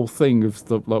police. This whole thing of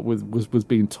was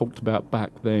being talked about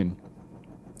back then.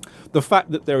 The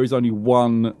fact that there is only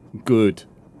one good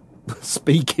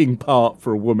speaking part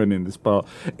for a woman in this part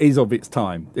is of its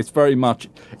time. It's very much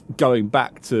going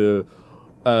back to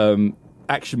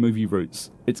action movie roots.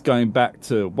 It's going back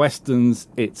to westerns.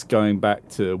 It's going back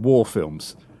to war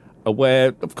films,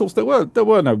 where of course there were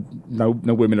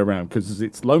no women around, because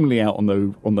it's lonely out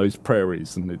on those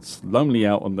prairies, and it's lonely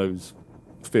out on those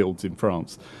fields in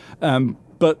France.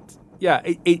 But yeah,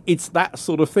 it's that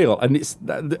sort of feel, and it's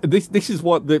this is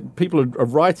what the people are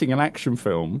writing an action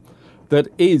film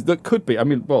that could be. I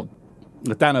mean, well,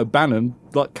 Dan O'Bannon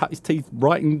cut his teeth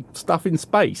writing stuff in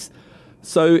space.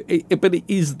 So, but it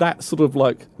is that sort of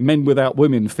like Men Without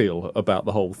Women feel about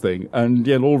the whole thing. And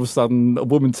all of a sudden, a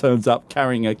woman turns up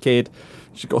carrying a kid.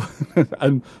 She got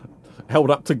and held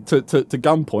up to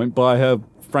gunpoint by her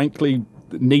frankly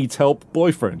needs help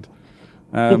boyfriend.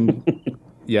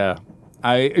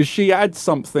 She adds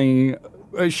something.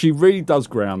 She really does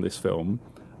ground this film.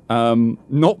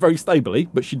 Not very stably,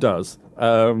 but she does.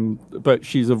 But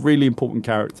she's a really important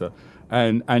character,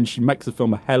 and she makes the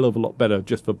film a hell of a lot better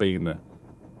just for being there.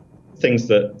 Things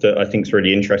that I think is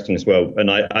really interesting as well,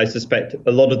 and I suspect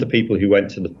a lot of the people who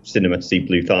went to the cinema to see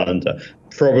Blue Thunder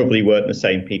probably weren't the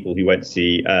same people who went to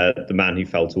see The Man Who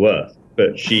Fell to Earth,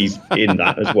 but she's in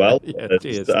that as well.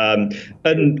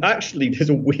 And actually, there's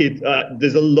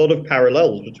a lot of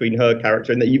parallels between her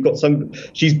character and that you've got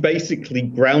she's basically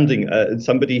grounding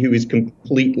somebody who is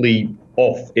completely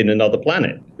off in another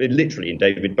planet, literally in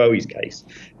David Bowie's case,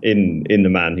 in The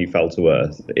Man Who Fell to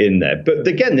Earth in there. But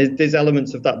again, there's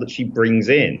elements of that she brings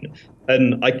in,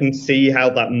 and I can see how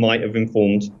that might have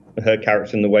informed her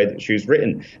character in the way that she was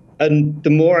written. And the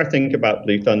more I think about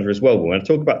Blue Thunder as well, when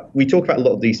we talk about a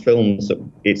lot of these films that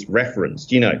it's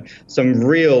referenced, some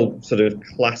real sort of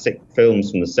classic films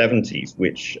from the 70s,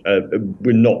 which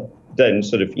were not then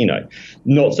sort of,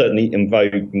 not certainly in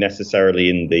vogue necessarily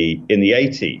in the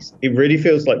 80s. It really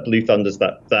feels like Blue Thunder's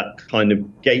that kind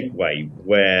of gateway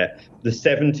where the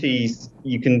 70s,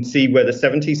 you can see where the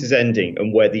 70s is ending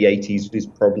and where the 80s is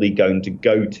probably going to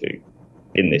go to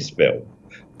in this film.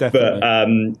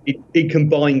 Definitely. But it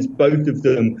combines both of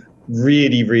them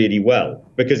really, really well,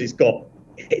 because it's got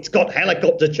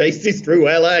helicopter chases through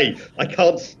LA. I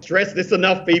can't stress this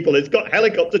enough, people. It's got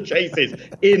helicopter chases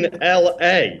in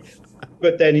LA.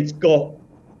 But then it's got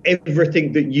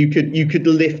everything that you could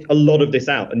lift a lot of this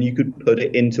out and you could put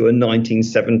it into a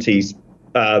 1970s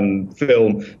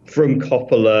film from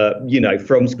Coppola,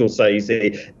 from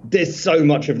Scorsese. There's so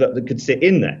much of that could sit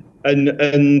in there.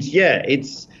 And yeah,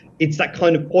 it's that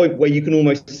kind of point where you can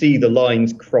almost see the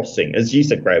lines crossing, as you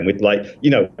said, Graham, with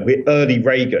with early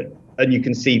Reagan, and you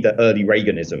can see the early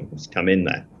Reaganism has come in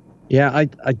there. Yeah,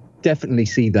 I definitely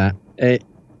see that.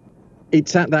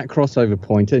 It's at that crossover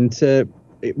point, and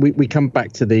we come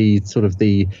back to the sort of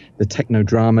the techno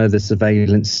drama, the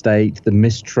surveillance state, the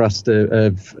mistrust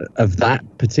of that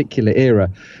particular era,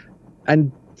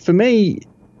 and for me,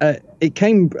 it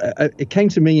came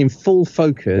to me in full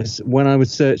focus when I was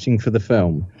searching for the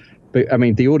film. But I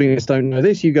mean, the audience don't know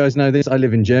this. You guys know this. I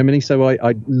live in Germany, so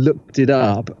I looked it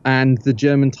up, and the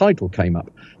German title came up.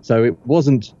 So it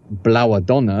wasn't Blaue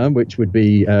Donner, which would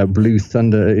be Blue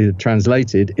Thunder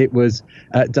translated. It was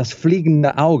Das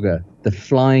fliegende Auge, the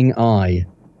flying eye.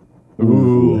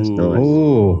 Ooh, that's nice.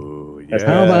 Ooh, yeah.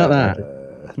 How about that?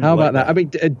 How about that? I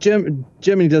mean,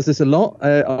 Germany does this a lot.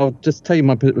 I'll just tell you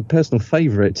my personal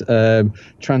favourite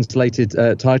translated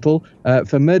title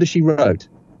for Murder, She Wrote.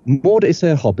 Mord is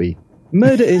her hobby.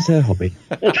 Murder is her hobby.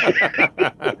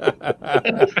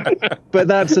 But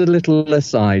that's a little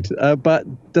aside. But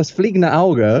Das fliegende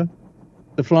Auge,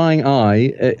 the flying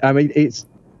eye, I mean, it's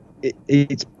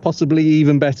possibly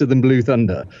even better than Blue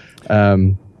Thunder.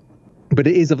 But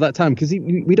it is of that time, because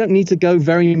we don't need to go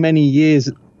very many years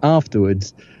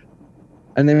afterwards.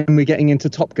 And then we're getting into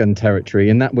Top Gun territory.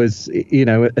 And that was,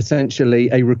 essentially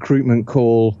a recruitment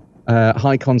call.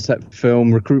 High concept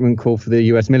film, recruitment call for the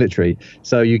US military.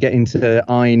 So you get into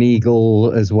Iron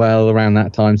Eagle as well around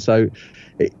that time. So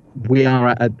we are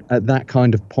at that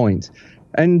kind of point.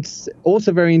 And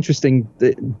also very interesting,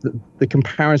 the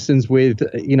comparisons with,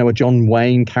 a John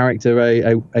Wayne character,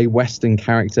 a Western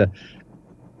character.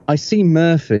 I see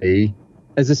Murphy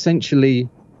as essentially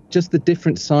just the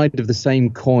different side of the same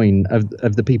coin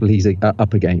of the people he's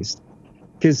up against.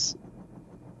 Because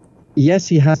yes,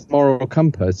 he has moral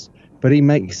compass, but he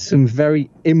makes some very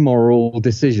immoral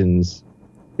decisions.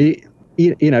 He's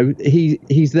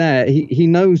there. He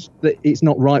knows that it's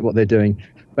not right what they're doing,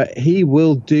 but he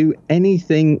will do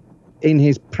anything in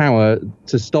his power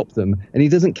to stop them, and he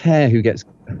doesn't care who gets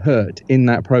hurt in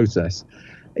that process.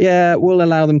 Yeah, we'll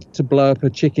allow them to blow up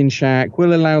a chicken shack.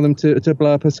 We'll allow them to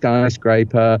blow up a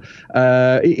skyscraper.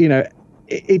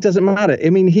 It doesn't matter.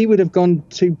 I mean, he would have gone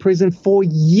to prison for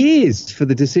years for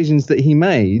the decisions that he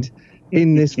made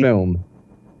in this film,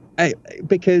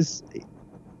 because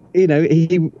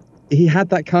he had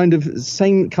that kind of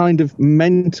same kind of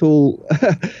mental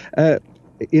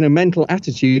mental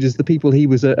attitude as the people he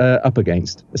was up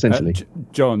against, essentially.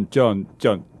 John,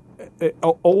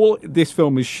 all this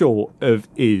film is short of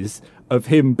is of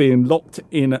him being locked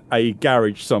in a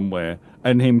garage somewhere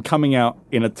and him coming out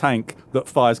in a tank that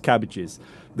fires cabbages.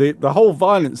 The whole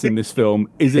violence in this film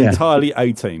is entirely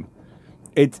 18.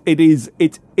 It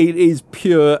is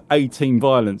pure 18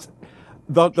 violence.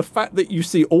 The fact that you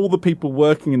see all the people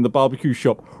working in the barbecue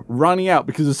shop running out,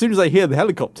 because as soon as they hear the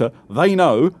helicopter, they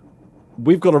know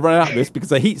we've got to run out of this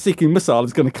because a heat-seeking missile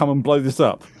is going to come and blow this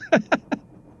up.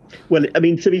 Well, I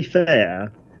mean, to be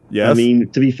fair, Yes. I mean,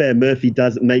 to be fair, Murphy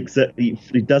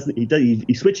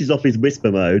he switches off his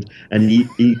whisper mode and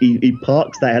he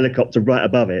parks that helicopter right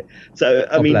above it. So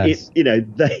I mean, it's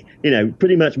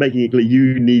pretty much making it clear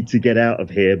you need to get out of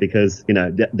here because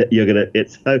that you're gonna.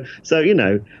 It's so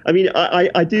I mean,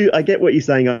 I get what you're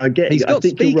saying. He's got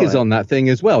speakers on that thing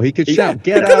as well. He could shout,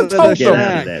 "Get out of the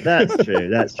shack!" That's true.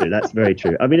 That's very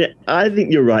true. I mean, I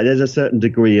think you're right. There's a certain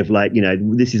degree of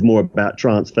this is more about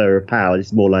transfer of power. This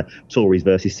is more like Tories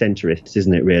versus centrists,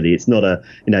 isn't it? Really, it's not a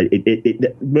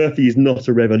Murphy is not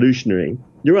a revolutionary.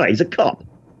 You're right. He's a cop.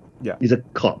 Yeah, he's a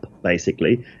cop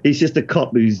basically. He's just a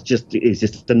cop who's just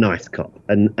a nice cop,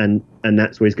 and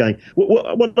that's where he's going.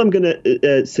 What I'm going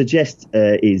to suggest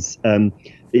is that.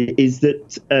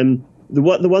 The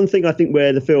one thing I think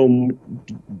where the film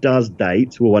does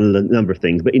date, well, one of the number of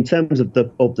things, but in terms of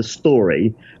the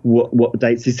story, what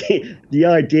dates is the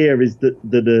idea is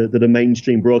that a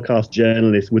mainstream broadcast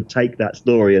journalist would take that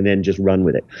story and then just run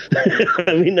with it.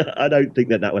 I mean, I don't think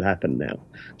that would happen now,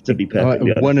 to be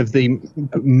perfectly honest. One of the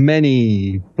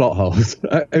many plot holes.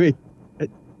 I mean,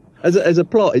 as a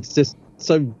plot, it's just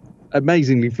so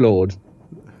amazingly flawed.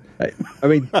 I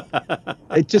mean,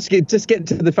 just get to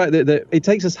the fact that it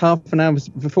takes us half an hour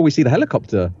before we see the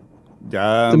helicopter.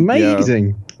 It's amazing.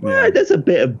 Yeah. Well, there's a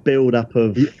bit of build-up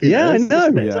of... I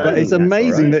know. But it's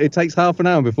amazing that it takes half an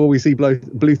hour before we see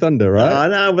Blue Thunder, right? I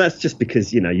know. That's just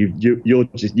because,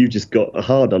 you've just got a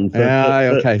hard-on for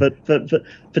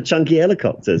chunky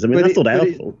helicopters. I mean, that's not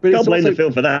helpful. Can't blame the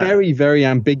film for that. Very, very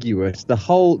ambiguous. The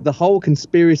whole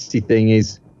conspiracy thing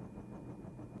is...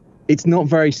 It's not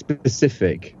very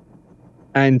specific.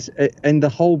 And the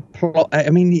whole plot, I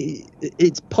mean,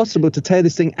 it's possible to tear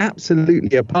this thing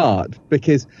absolutely apart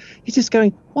because he's just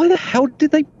going, why the hell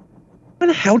did they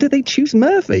choose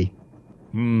Murphy?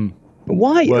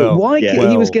 Why? He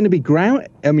was going to be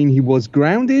grounded. I mean, he was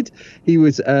grounded. He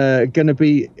was going to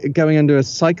be going under a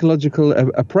psychological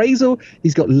appraisal.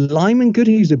 He's got Lyman Good,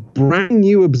 who's a brand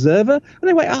new observer. And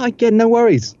they went, again, no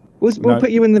worries. We'll put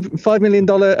you in the $5 million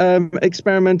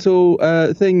experimental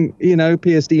thing,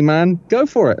 PSD man. Go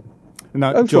for it.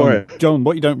 No, John,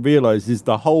 what you don't realise is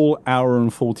the whole hour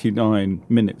and 49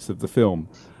 minutes of the film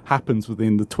happens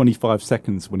within the 25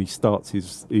 seconds when he starts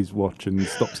his watch and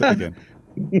stops it again.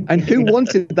 And who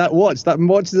wanted that watch? That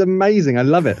watch is amazing. I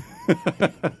love it.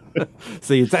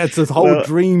 See, it's a whole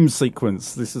dream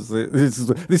sequence. This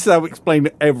is how we explain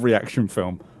every action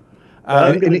film.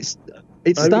 And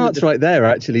it starts right there,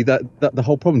 actually, that the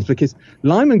whole problem is because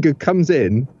Lyman Good comes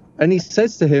in and he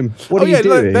says to him, what are you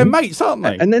doing? They're mates, aren't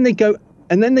they? And then they go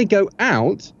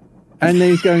out and then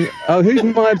he's going, oh, who's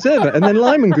my observer? And then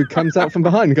Lyman Good comes out from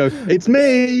behind and goes, it's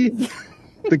me,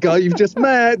 the guy you've just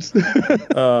met.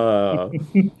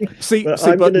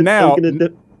 Sorry,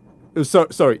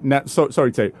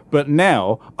 Tate. But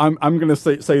now I'm going to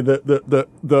say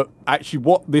that actually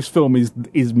what this film is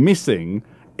missing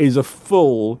is a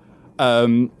full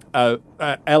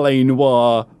LA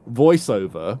noir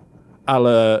voiceover, a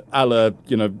la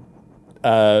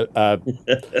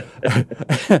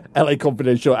LA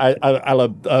Confidential, a la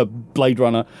Blade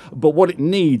Runner. But what it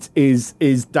needs is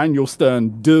Daniel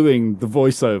Stern doing the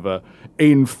voiceover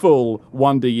in full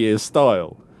Wonder Years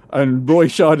style. And Roy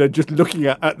Scheider just looking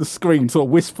at the screen sort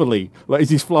of wistfully, like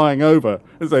as he's flying over,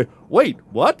 and say, wait,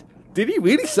 what? Did he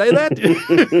really say that?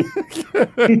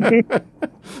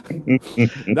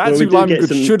 That's who Lyman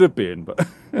Good should have been. But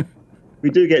we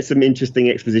do get some interesting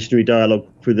expositionary dialogue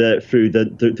through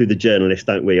the journalist,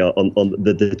 don't we? On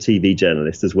the TV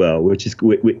journalist as well, which is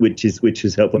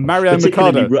helpful. Marianne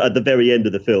Mercado at the very end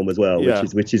of the film as well,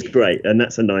 which is great, and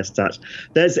that's a nice touch.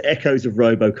 There's echoes of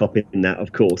RoboCop in that,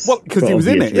 of course. Well, because he was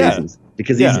in it, reasons.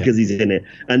 Because he's in it,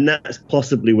 and that's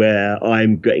possibly where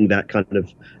I'm getting that kind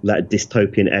of like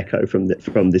dystopian echo from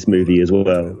this movie as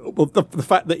well. Well, the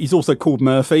fact that he's also called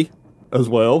Murphy as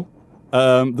well,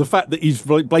 the fact that he's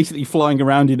basically flying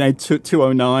around in Ed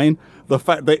 209, the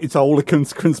fact that it's all a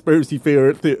conspiracy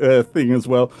theory thing as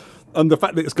well, and the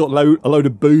fact that it's got a load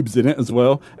of boobs in it as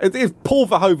well. Paul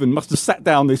Verhoeven must have sat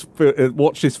down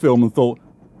watched this film and thought,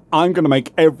 I'm going to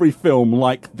make every film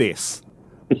like this.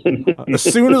 As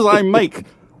soon as I make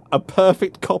a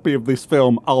perfect copy of this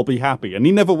film, I'll be happy. And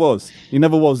he never was. He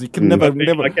could never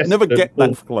get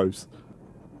that close.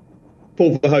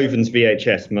 Paul Verhoeven's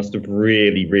VHS must have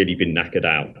really, really been knackered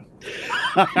out.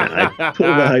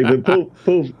 Paul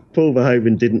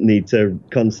Verhoeven didn't need to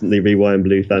constantly rewind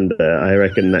Blue Thunder. I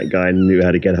reckon that guy knew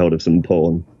how to get hold of some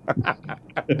porn.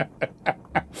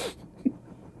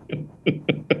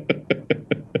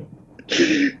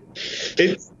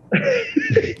 It's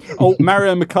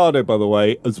Mario Mercado, by the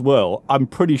way, as well. I'm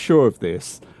pretty sure of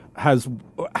this. Has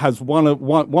has one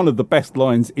of the best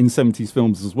lines in 70s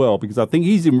films as well, because I think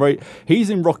he's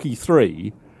in Rocky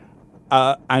 3,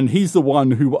 and he's the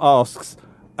one who asks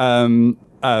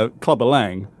Clubber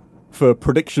Lang for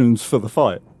predictions for the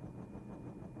fight.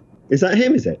 Is that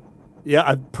him, is it? Yeah,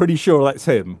 I'm pretty sure that's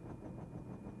him.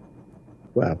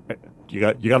 Wow. You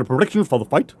got a prediction for the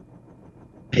fight?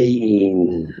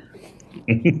 Pain.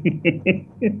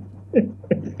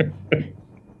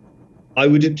 I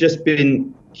would have just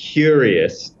been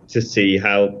curious to see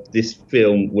how this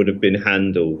film would have been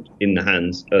handled in the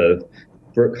hands of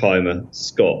Bruckheimer,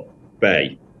 Scott,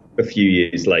 Bay a few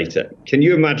years later. Can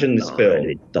you imagine this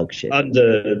film dog shit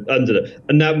under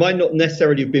and now it might not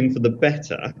necessarily have been for the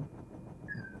better,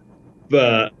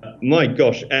 but my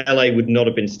gosh, LA would not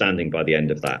have been standing by the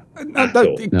end of that.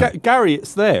 Gary,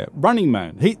 it's there. Running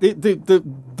Man. The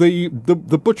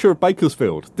Butcher of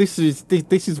Bakersfield. This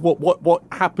is what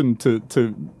happened to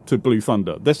Blue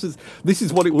Thunder. This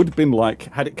is what it would have been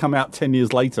like had it come out 10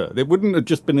 years later. It wouldn't have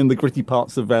just been in the gritty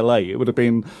parts of LA. It would have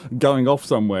been going off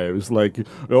somewhere. It was like,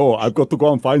 oh, I've got to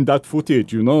go and find that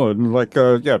footage, and like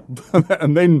yeah,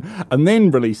 and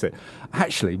then release it.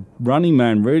 Actually, Running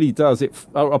Man really does it.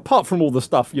 Apart from all the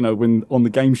stuff, when on the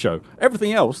game show,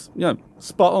 everything else,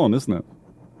 spot on, isn't it?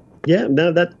 Yeah,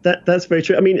 no, that's very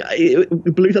true. I mean,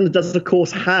 Blue Thunder does, of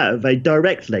course, have a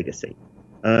direct legacy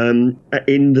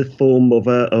in the form of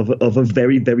a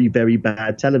very, very, very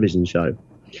bad television show,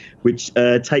 which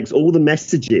takes all the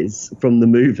messages from the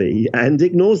movie and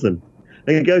ignores them.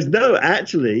 And it goes, no,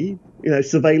 actually,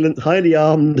 surveillance, highly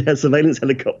armed surveillance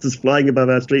helicopters flying above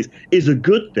our streets is a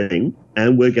good thing,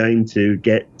 and we're going to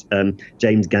get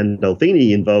James Gandolfini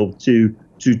involved to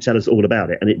tell us all about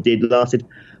it. And it lasted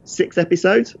 6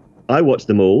 episodes. I watched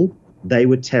them all. They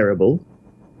were terrible,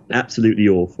 absolutely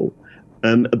awful.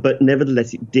 But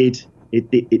nevertheless, it did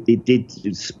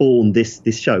spawn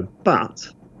this show. But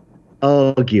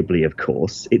arguably, of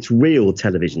course, its real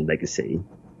television legacy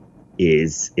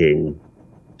is in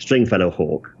Stringfellow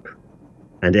Hawk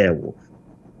and Airwolf,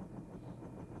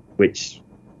 which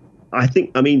I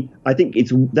think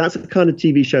that's a kind of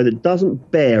TV show that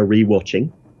doesn't bear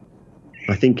rewatching.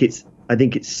 I think it's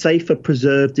safer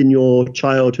preserved in your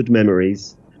childhood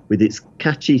memories with its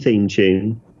catchy theme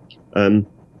tune, and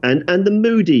the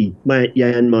moody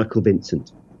Jan Michael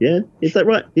Vincent. Yeah, is that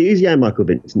right? It is Jan Michael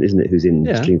Vincent, isn't it? Who's in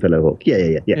Stringfellow Hawk?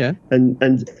 Yeah.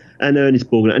 And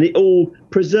Ernest Borgnine, and it all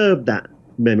preserved that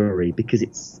memory because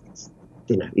it's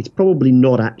probably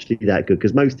not actually that good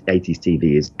because most 80s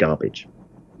TV is garbage.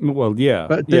 Well, yeah.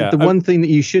 But the one thing that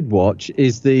you should watch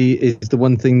is the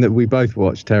one thing that we both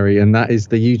watched, Terry, and that is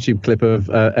the YouTube clip of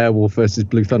Airwolf versus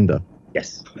Blue Thunder.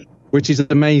 Yes. Which is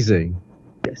amazing.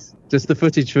 Yes. Just the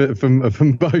footage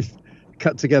from both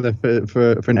cut together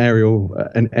for an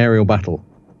aerial battle.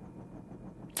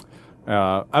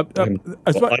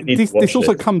 This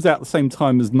also comes out at the same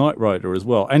time as Knight Rider as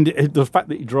well, and the fact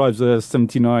that he drives a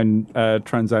 '79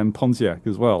 Trans Am Pontiac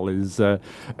as well is that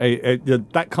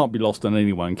can't be lost on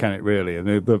anyone, can it? Really, and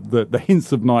the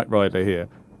hints of Knight Rider here.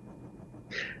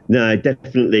 No,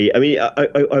 definitely. I mean,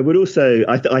 I would also.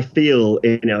 I feel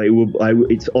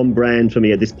it's on brand for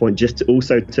me at this point, just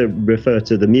to refer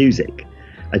to the music.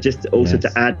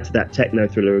 To add to that techno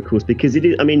thriller, of course, because it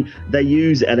is. I mean, they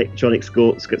use electronic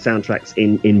soundtracks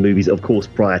in movies, of course,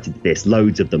 prior to this,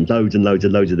 loads and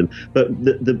loads of them. But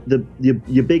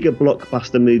your bigger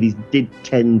blockbuster movies did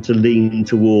tend to lean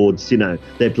towards,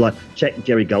 they'd like check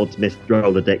Jerry Goldsmith's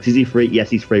Rolodex. Is he free? Yes,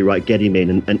 he's free. Right, get him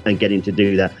in and get him to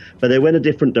do that. But they went a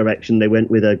different direction. They went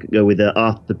with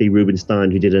Arthur B.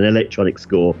 Rubinstein, who did an electronic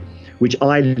score, which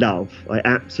I love. I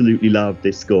absolutely love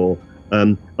this score.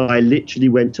 I literally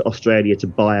went to Australia to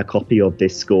buy a copy of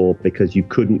this score because you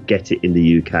couldn't get it in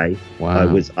the UK.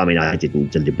 Wow. I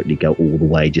didn't deliberately go all the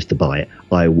way just to buy it.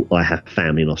 I have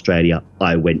family in Australia.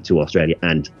 I went to Australia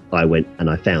and I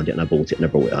found it and I bought it and I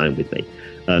brought it home with me.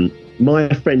 My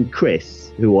friend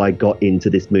Chris, who I got into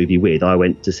this movie with, I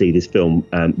went to see this film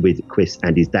with Chris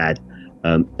and his dad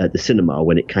at the cinema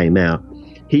when it came out.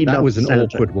 That was an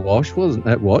awkward watch, wasn't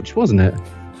it?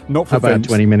 Not for about Vince.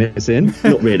 20 minutes in.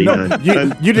 Not really, no.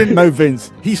 You didn't know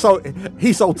Vince. He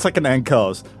sold second-hand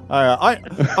cars. I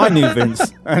knew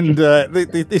Vince, and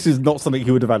this is not something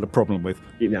he would have had a problem with.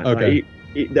 Okay.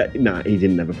 He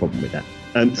didn't have a problem with that.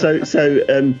 So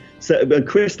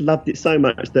Chris loved it so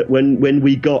much that when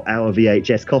we got our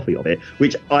VHS copy of it,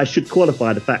 which I should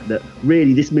qualify the fact that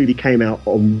really this movie came out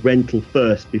on rental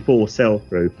first before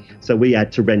sell-through, so we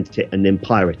had to rent it and then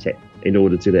pirate it in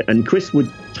order to do it. And Chris would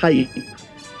take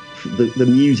the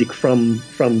music from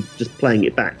just playing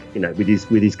it back, with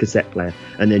his cassette player,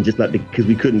 and then just because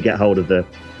we couldn't get hold of the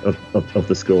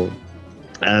score.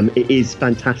 It is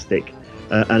fantastic,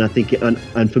 and I think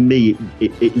and for me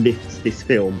it lifts this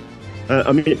film.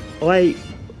 I mean, I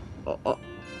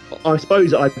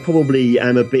suppose I probably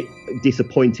am a bit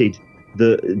disappointed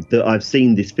that I've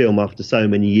seen this film after so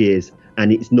many years,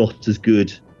 and it's not as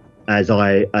good as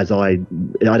I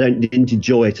didn't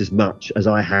enjoy it as much as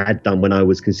I had done when I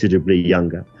was considerably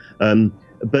younger.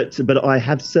 But I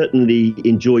have certainly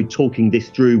enjoyed talking this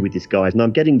through with this guys, and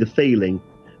I'm getting the feeling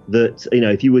that, you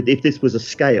know, if this was a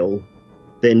scale,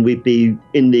 then we'd be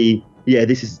in the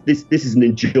this is an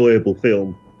enjoyable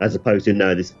film, as opposed to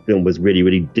no, this film was really,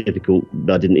 really difficult.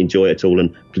 I didn't enjoy it at all,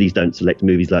 and please don't select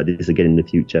movies like this again in the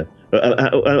future.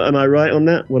 Am I right on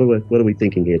that? What are we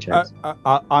thinking here, chaps?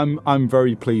 I'm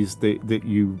very pleased that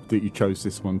you chose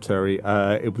this one, Terry.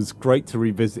 It was great to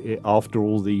revisit it after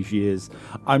all these years.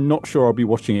 I'm not sure I'll be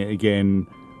watching it again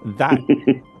that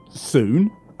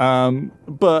soon.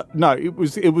 But no, it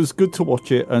was good to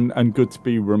watch it and good to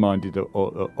be reminded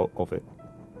of it.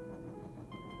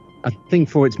 I think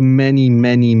for its many,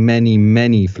 many, many,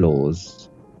 many flaws,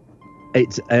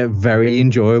 it's a very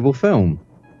enjoyable film.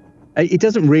 It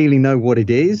doesn't really know what it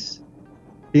is.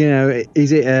 You know,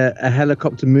 is it a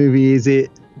helicopter movie? Is it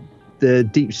the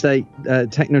deep state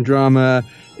technodrama?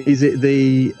 Is it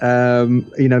the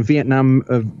Vietnam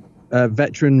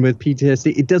veteran with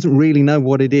PTSD? It doesn't really know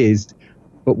what it is,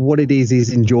 but what it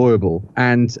is enjoyable.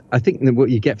 And I think that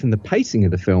what you get from the pacing of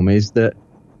the film is that,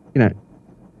 you know,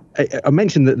 I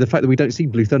mentioned that the fact that we don't see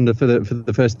Blue Thunder for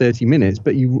the first 30 minutes,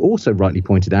 but you also rightly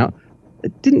pointed out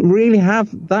it didn't really have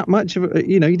that much of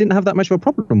you didn't have that much of a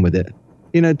problem with it.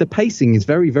 You know, the pacing is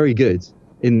very, very good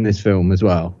in this film as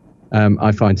well.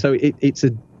 I find so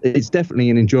it's definitely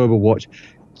an enjoyable watch.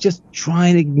 Just try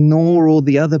and ignore all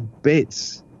the other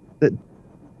bits that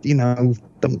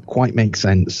don't quite make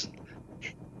sense.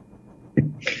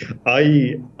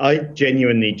 I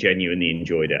genuinely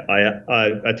enjoyed it.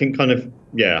 I think kind of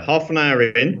half an hour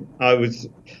in, I was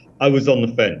on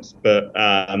the fence, but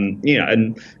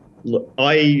and look,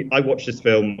 I watched this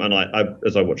film, and I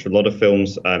as I watch a lot of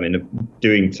films, in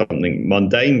doing something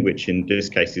mundane, which in this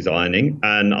case is ironing,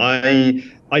 and I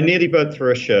nearly burnt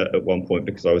through a shirt at one point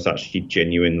because I was actually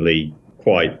genuinely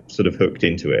quite sort of hooked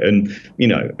into it. And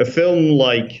a film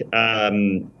like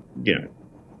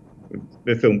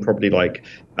a film probably like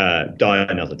Die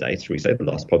Another Day, shall we say, the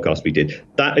last podcast we did,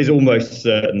 that is almost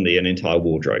certainly an entire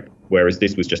wardrobe, whereas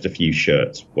this was just a few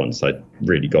shirts once I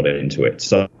really got into it.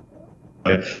 So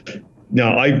no,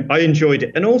 I enjoyed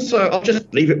it. And also, I'll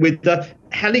just leave it with the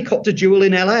helicopter duel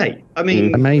in LA. I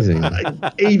mean, amazing.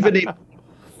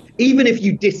 Even if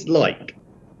you dislike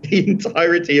the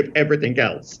entirety of everything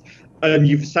else, and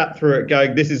you've sat through it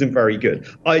going, this isn't very good,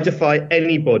 I defy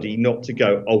anybody not to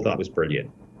go, oh, that was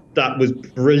brilliant. That was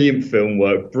brilliant film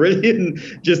work, brilliant.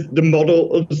 Just the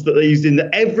models that they used in there,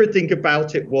 everything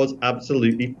about it was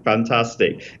absolutely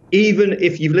fantastic. Even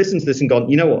if you've listened to this and gone,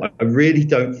 you know what, I really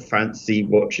don't fancy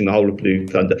watching the whole of Blue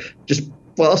Thunder, just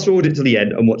fast forward it to the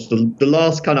end and watch the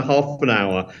last kind of half an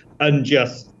hour, and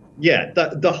just,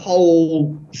 the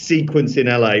whole sequence in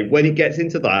LA, when it gets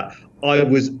into that, I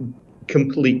was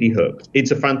completely hooked.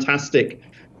 It's a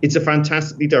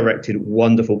fantastically directed,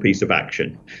 wonderful piece of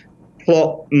action.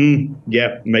 Plot,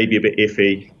 maybe a bit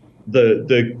iffy.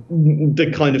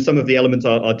 The kind of, some of the elements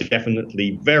are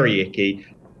definitely very icky.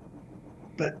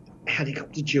 But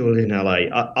helicopter duel in LA,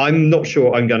 I'm not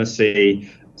sure I'm going to see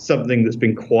something that's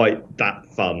been quite that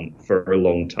fun for a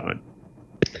long time.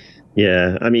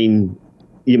 Yeah, I mean,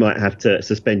 you might have to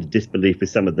suspend your disbelief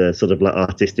with some of the sort of like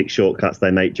artistic shortcuts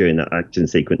they make during the action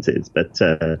sequences, but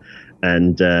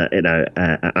I'm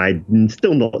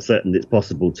still not certain it's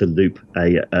possible to loop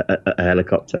a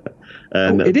helicopter.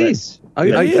 It is.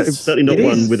 Certainly not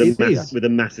one with a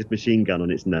massive machine gun on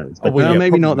its nose. But,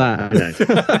 maybe not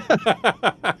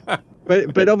that.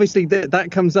 But obviously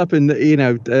that comes up, and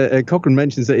Cochrane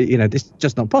mentions that this is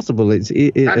just not possible. That's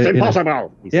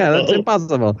impossible. That's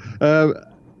impossible.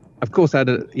 Of course, I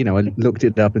looked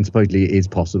it up, and supposedly it is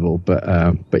possible.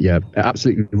 But yeah,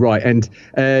 absolutely right. And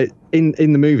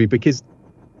in the movie, because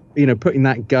putting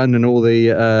that gun and all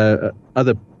the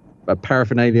other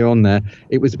paraphernalia on there,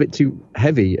 it was a bit too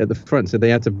heavy at the front, so they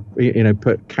had to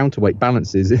put counterweight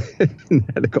balances in the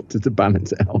helicopter to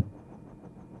balance it out.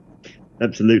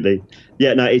 Absolutely,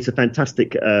 yeah. No, it's a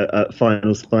fantastic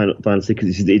final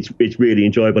sequence. It's really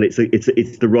enjoyable. It's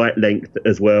the right length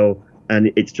as well.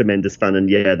 And it's tremendous fun. And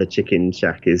the chicken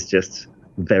shack is just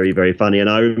very, very funny. And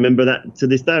I remember that to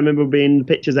this day. I remember being in the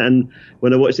pictures, and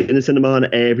when I watched it in the cinema, and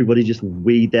everybody just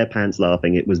weed their pants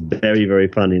laughing. It was very, very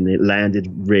funny, and it landed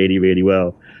really, really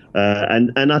well.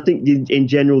 And I think in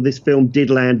general, this film did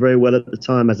land very well at the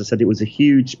time. As I said, it was a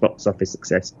huge box office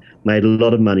success, made a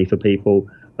lot of money for people.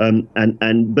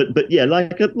 But yeah,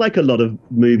 like a lot of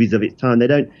movies of its time,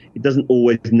 it doesn't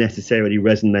always necessarily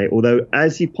resonate. Although,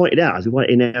 as you pointed out, as we went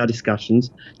in our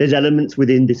discussions, there's elements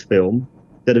within this film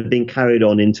that have been carried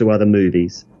on into other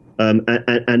movies. And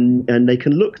they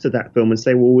can look to that film and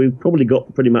say, well, we've probably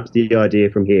got pretty much the idea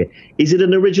from here. Is it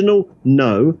an original?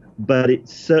 No, but it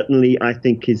certainly, I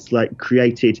think, is like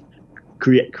created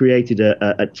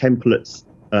a templates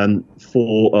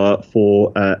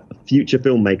for future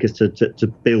filmmakers to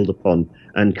build upon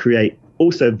and create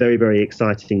also very, very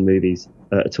exciting movies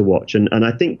to watch. And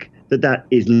I think that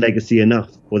is legacy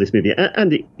enough for this movie.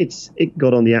 And it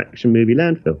got on the action movie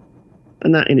Landfill.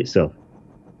 And that in itself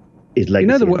is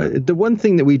legacy. The one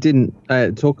thing that we didn't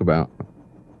talk about,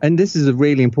 and this is a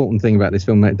really important thing about this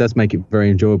film, that does make it very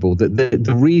enjoyable, that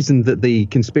the reason that the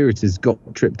conspirators got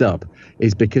tripped up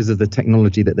is because of the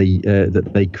technology that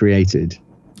they created.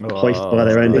 Hoisted by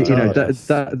their own petard.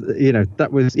 That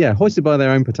was hoisted by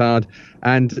their own petard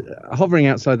and hovering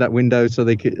outside that window, so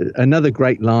they could. Another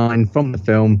great line from the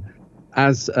film,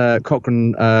 as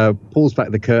Cochrane pulls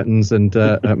back the curtains and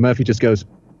Murphy just goes,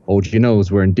 "Hold your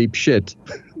nose, we're in deep shit,"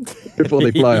 before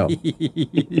they fly off.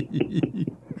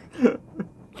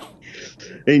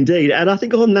 Indeed, and I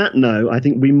think on that note, I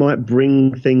think we might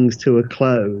bring things to a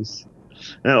close.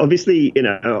 Obviously,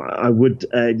 I would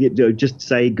just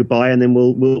say goodbye, and then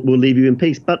we'll leave you in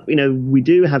peace. But we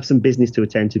do have some business to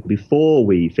attend to before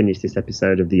we finish this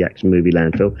episode of the Action Movie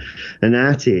Landfill, and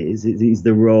that is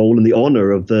the role and the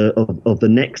honour of the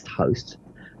next host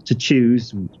to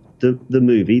choose the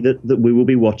movie that we will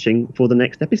be watching for the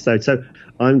next episode. So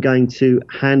I'm going to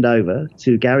hand over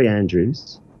to Gary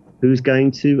Andrews, who's going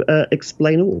to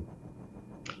explain all.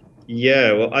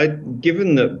 Yeah, well,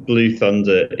 given that Blue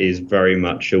Thunder is very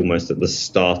much almost at the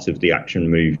start of the action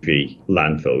movie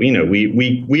Landfill,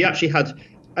 we actually had,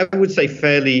 I would say,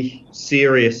 fairly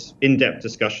serious, in-depth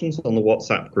discussions on the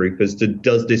WhatsApp group as to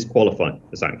does this qualify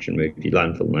as action movie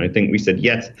Landfill? And I think we said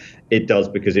yes, it does,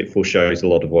 because it foreshows a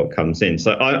lot of what comes in.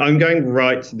 So I'm going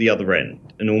right to the other end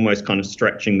and almost kind of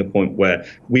stretching the point where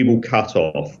we will cut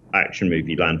off action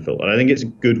movie Landfill. And I think it's a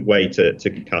good way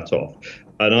to cut off.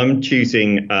 And I'm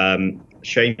choosing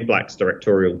Shane Black's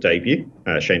directorial debut,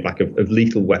 Shane Black of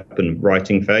Lethal Weapon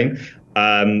writing fame,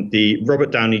 the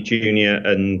Robert Downey Jr.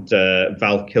 and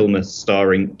Val Kilmer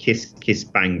starring Kiss Kiss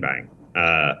Bang Bang,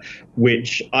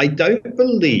 which I don't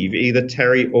believe either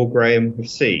Terry or Graham have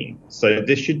seen. So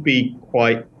this should be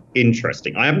quite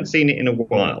interesting. I haven't seen it in a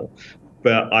while,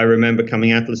 but I remember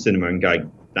coming out of the cinema and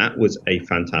going, that was a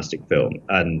fantastic film.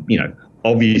 And,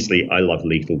 obviously, I love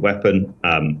Lethal Weapon.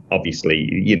 Obviously,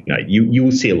 you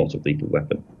will see a lot of Lethal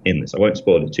Weapon in this. I won't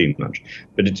spoil it too much.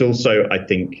 But it's also, I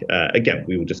think, again,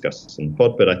 we will discuss this in the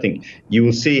pod, but I think you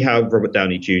will see how Robert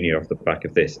Downey Jr. off the back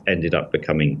of this ended up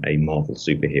becoming a Marvel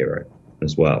superhero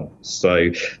as well. So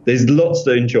there's lots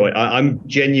to enjoy. I'm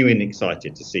genuinely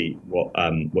excited to see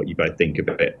what you both think of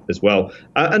it as well.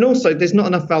 And also, there's not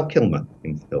enough Val Kilmer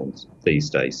in films these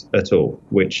days at all,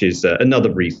 which is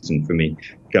another reason for me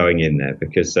going in there,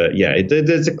 because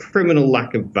there's a criminal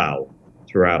lack of Val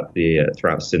throughout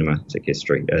cinematic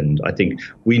history, and I think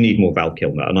we need more Val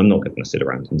Kilmer. And I'm not going to sit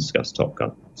around and discuss Top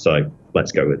Gun, so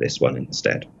let's go with this one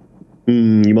instead.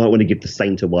 You might want to give the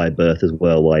Saint a wide berth as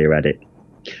well while you're at it.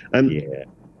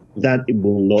 That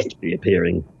will not be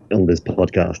appearing on this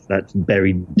podcast. That's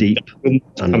buried deep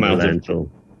under the Landfill.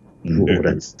 Oh,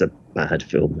 that's a bad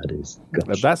film, that is.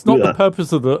 Gosh. That's not the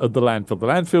purpose of the Landfill. The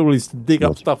Landfill is to dig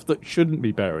up stuff that shouldn't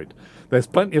be buried. There's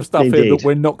plenty of stuff here that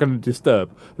we're not going to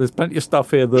disturb. There's plenty of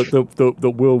stuff here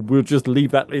that we'll just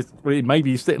leave that. It may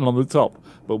be sitting on the top,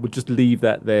 but we'll just leave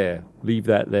that there. Leave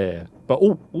that there. But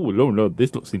no,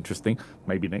 this looks interesting.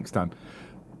 Maybe next time.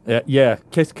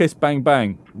 Kiss Kiss Bang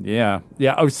Bang. Yeah.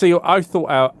 I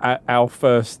thought our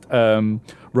first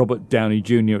Robert Downey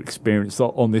Jr. experience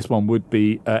on this one would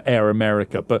be Air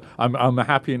America, but I'm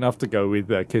happy enough to go with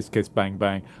Kiss Kiss Bang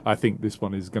Bang. I think this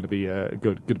one is going to be a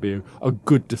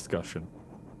good discussion.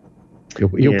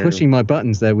 You're pushing my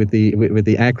buttons there with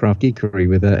the aircraft geekery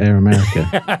with Air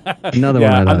America. Another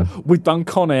one I love. We've done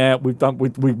Con Air. We've got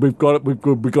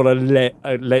to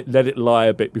let it lie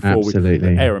a bit before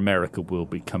Absolutely. Air America will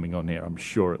be coming on here. I'm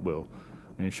sure it will.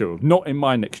 Not in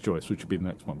my next choice, which would be the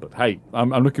next one. But hey, I'm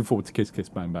looking forward to Kiss Kiss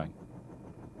Bang Bang.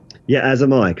 Yeah, as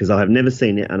am I, because I have never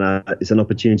seen it, and it's an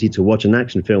opportunity to watch an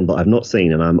action film that I've not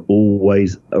seen, and I'm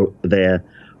always there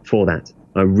for that.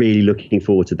 I'm really looking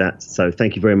forward to that. So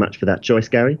thank you very much for that choice,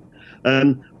 Gary.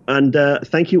 And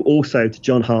thank you also to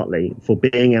John Hartley for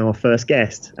being our first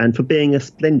guest and for being a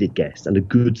splendid guest and a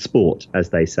good sport, as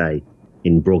they say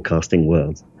in broadcasting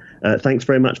world. Thanks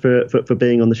very much for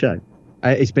being on the show.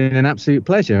 It's been an absolute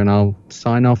pleasure, and I'll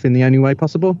sign off in the only way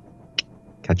possible.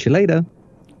 Catch you later.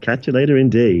 Catch you later,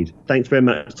 indeed. Thanks very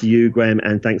much to you, Graham,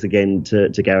 and thanks again to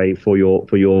Gary for your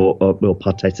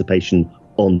participation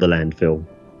on the landfill.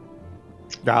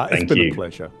 It's been a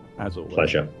pleasure, as always.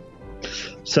 Pleasure.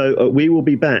 So we will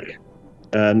be back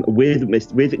with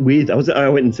I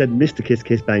went and said Mr. Kiss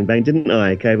Kiss Bang Bang, didn't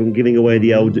I? Okay, I'm giving away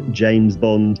the old James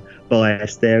Bond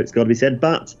bias there. It's got to be said,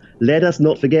 but let us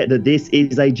not forget that this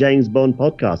is a James Bond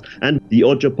podcast, and the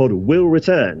Odd Job Pod will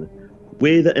return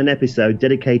with an episode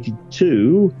dedicated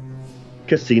to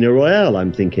Casino Royale,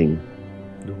 I'm thinking.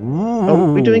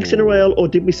 Are we doing Casino Royale, or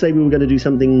did we say we were going to do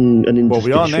something, an interstitial,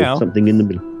 we are now. Something in the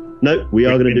middle? No, we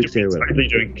are going to do Casino Royale. Exactly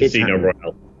doing Casino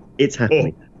Royale. It's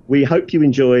happening. We hope you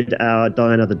enjoyed our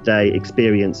Die Another Day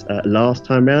experience last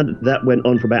time round. That went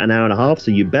on for about an hour and a half, so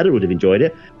you better would have enjoyed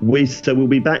it. So we'll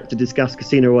be back to discuss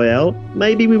Casino Royale.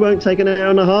 Maybe we won't take an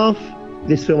hour and a half.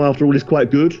 This film, after all, is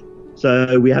quite good.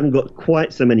 So we haven't got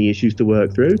quite so many issues to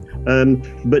work through.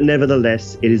 But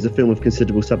nevertheless, it is a film of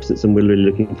considerable substance, and we're really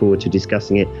looking forward to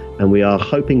discussing it. And we are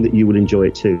hoping that you will enjoy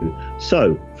it too.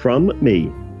 So from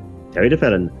me, Terry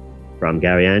DeFellon, from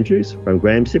Gary Andrews, from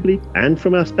Graham Sibley, and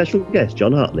from our special guest,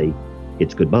 John Hartley,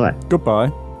 it's goodbye.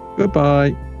 Goodbye.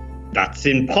 Goodbye. That's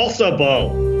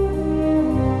impossible.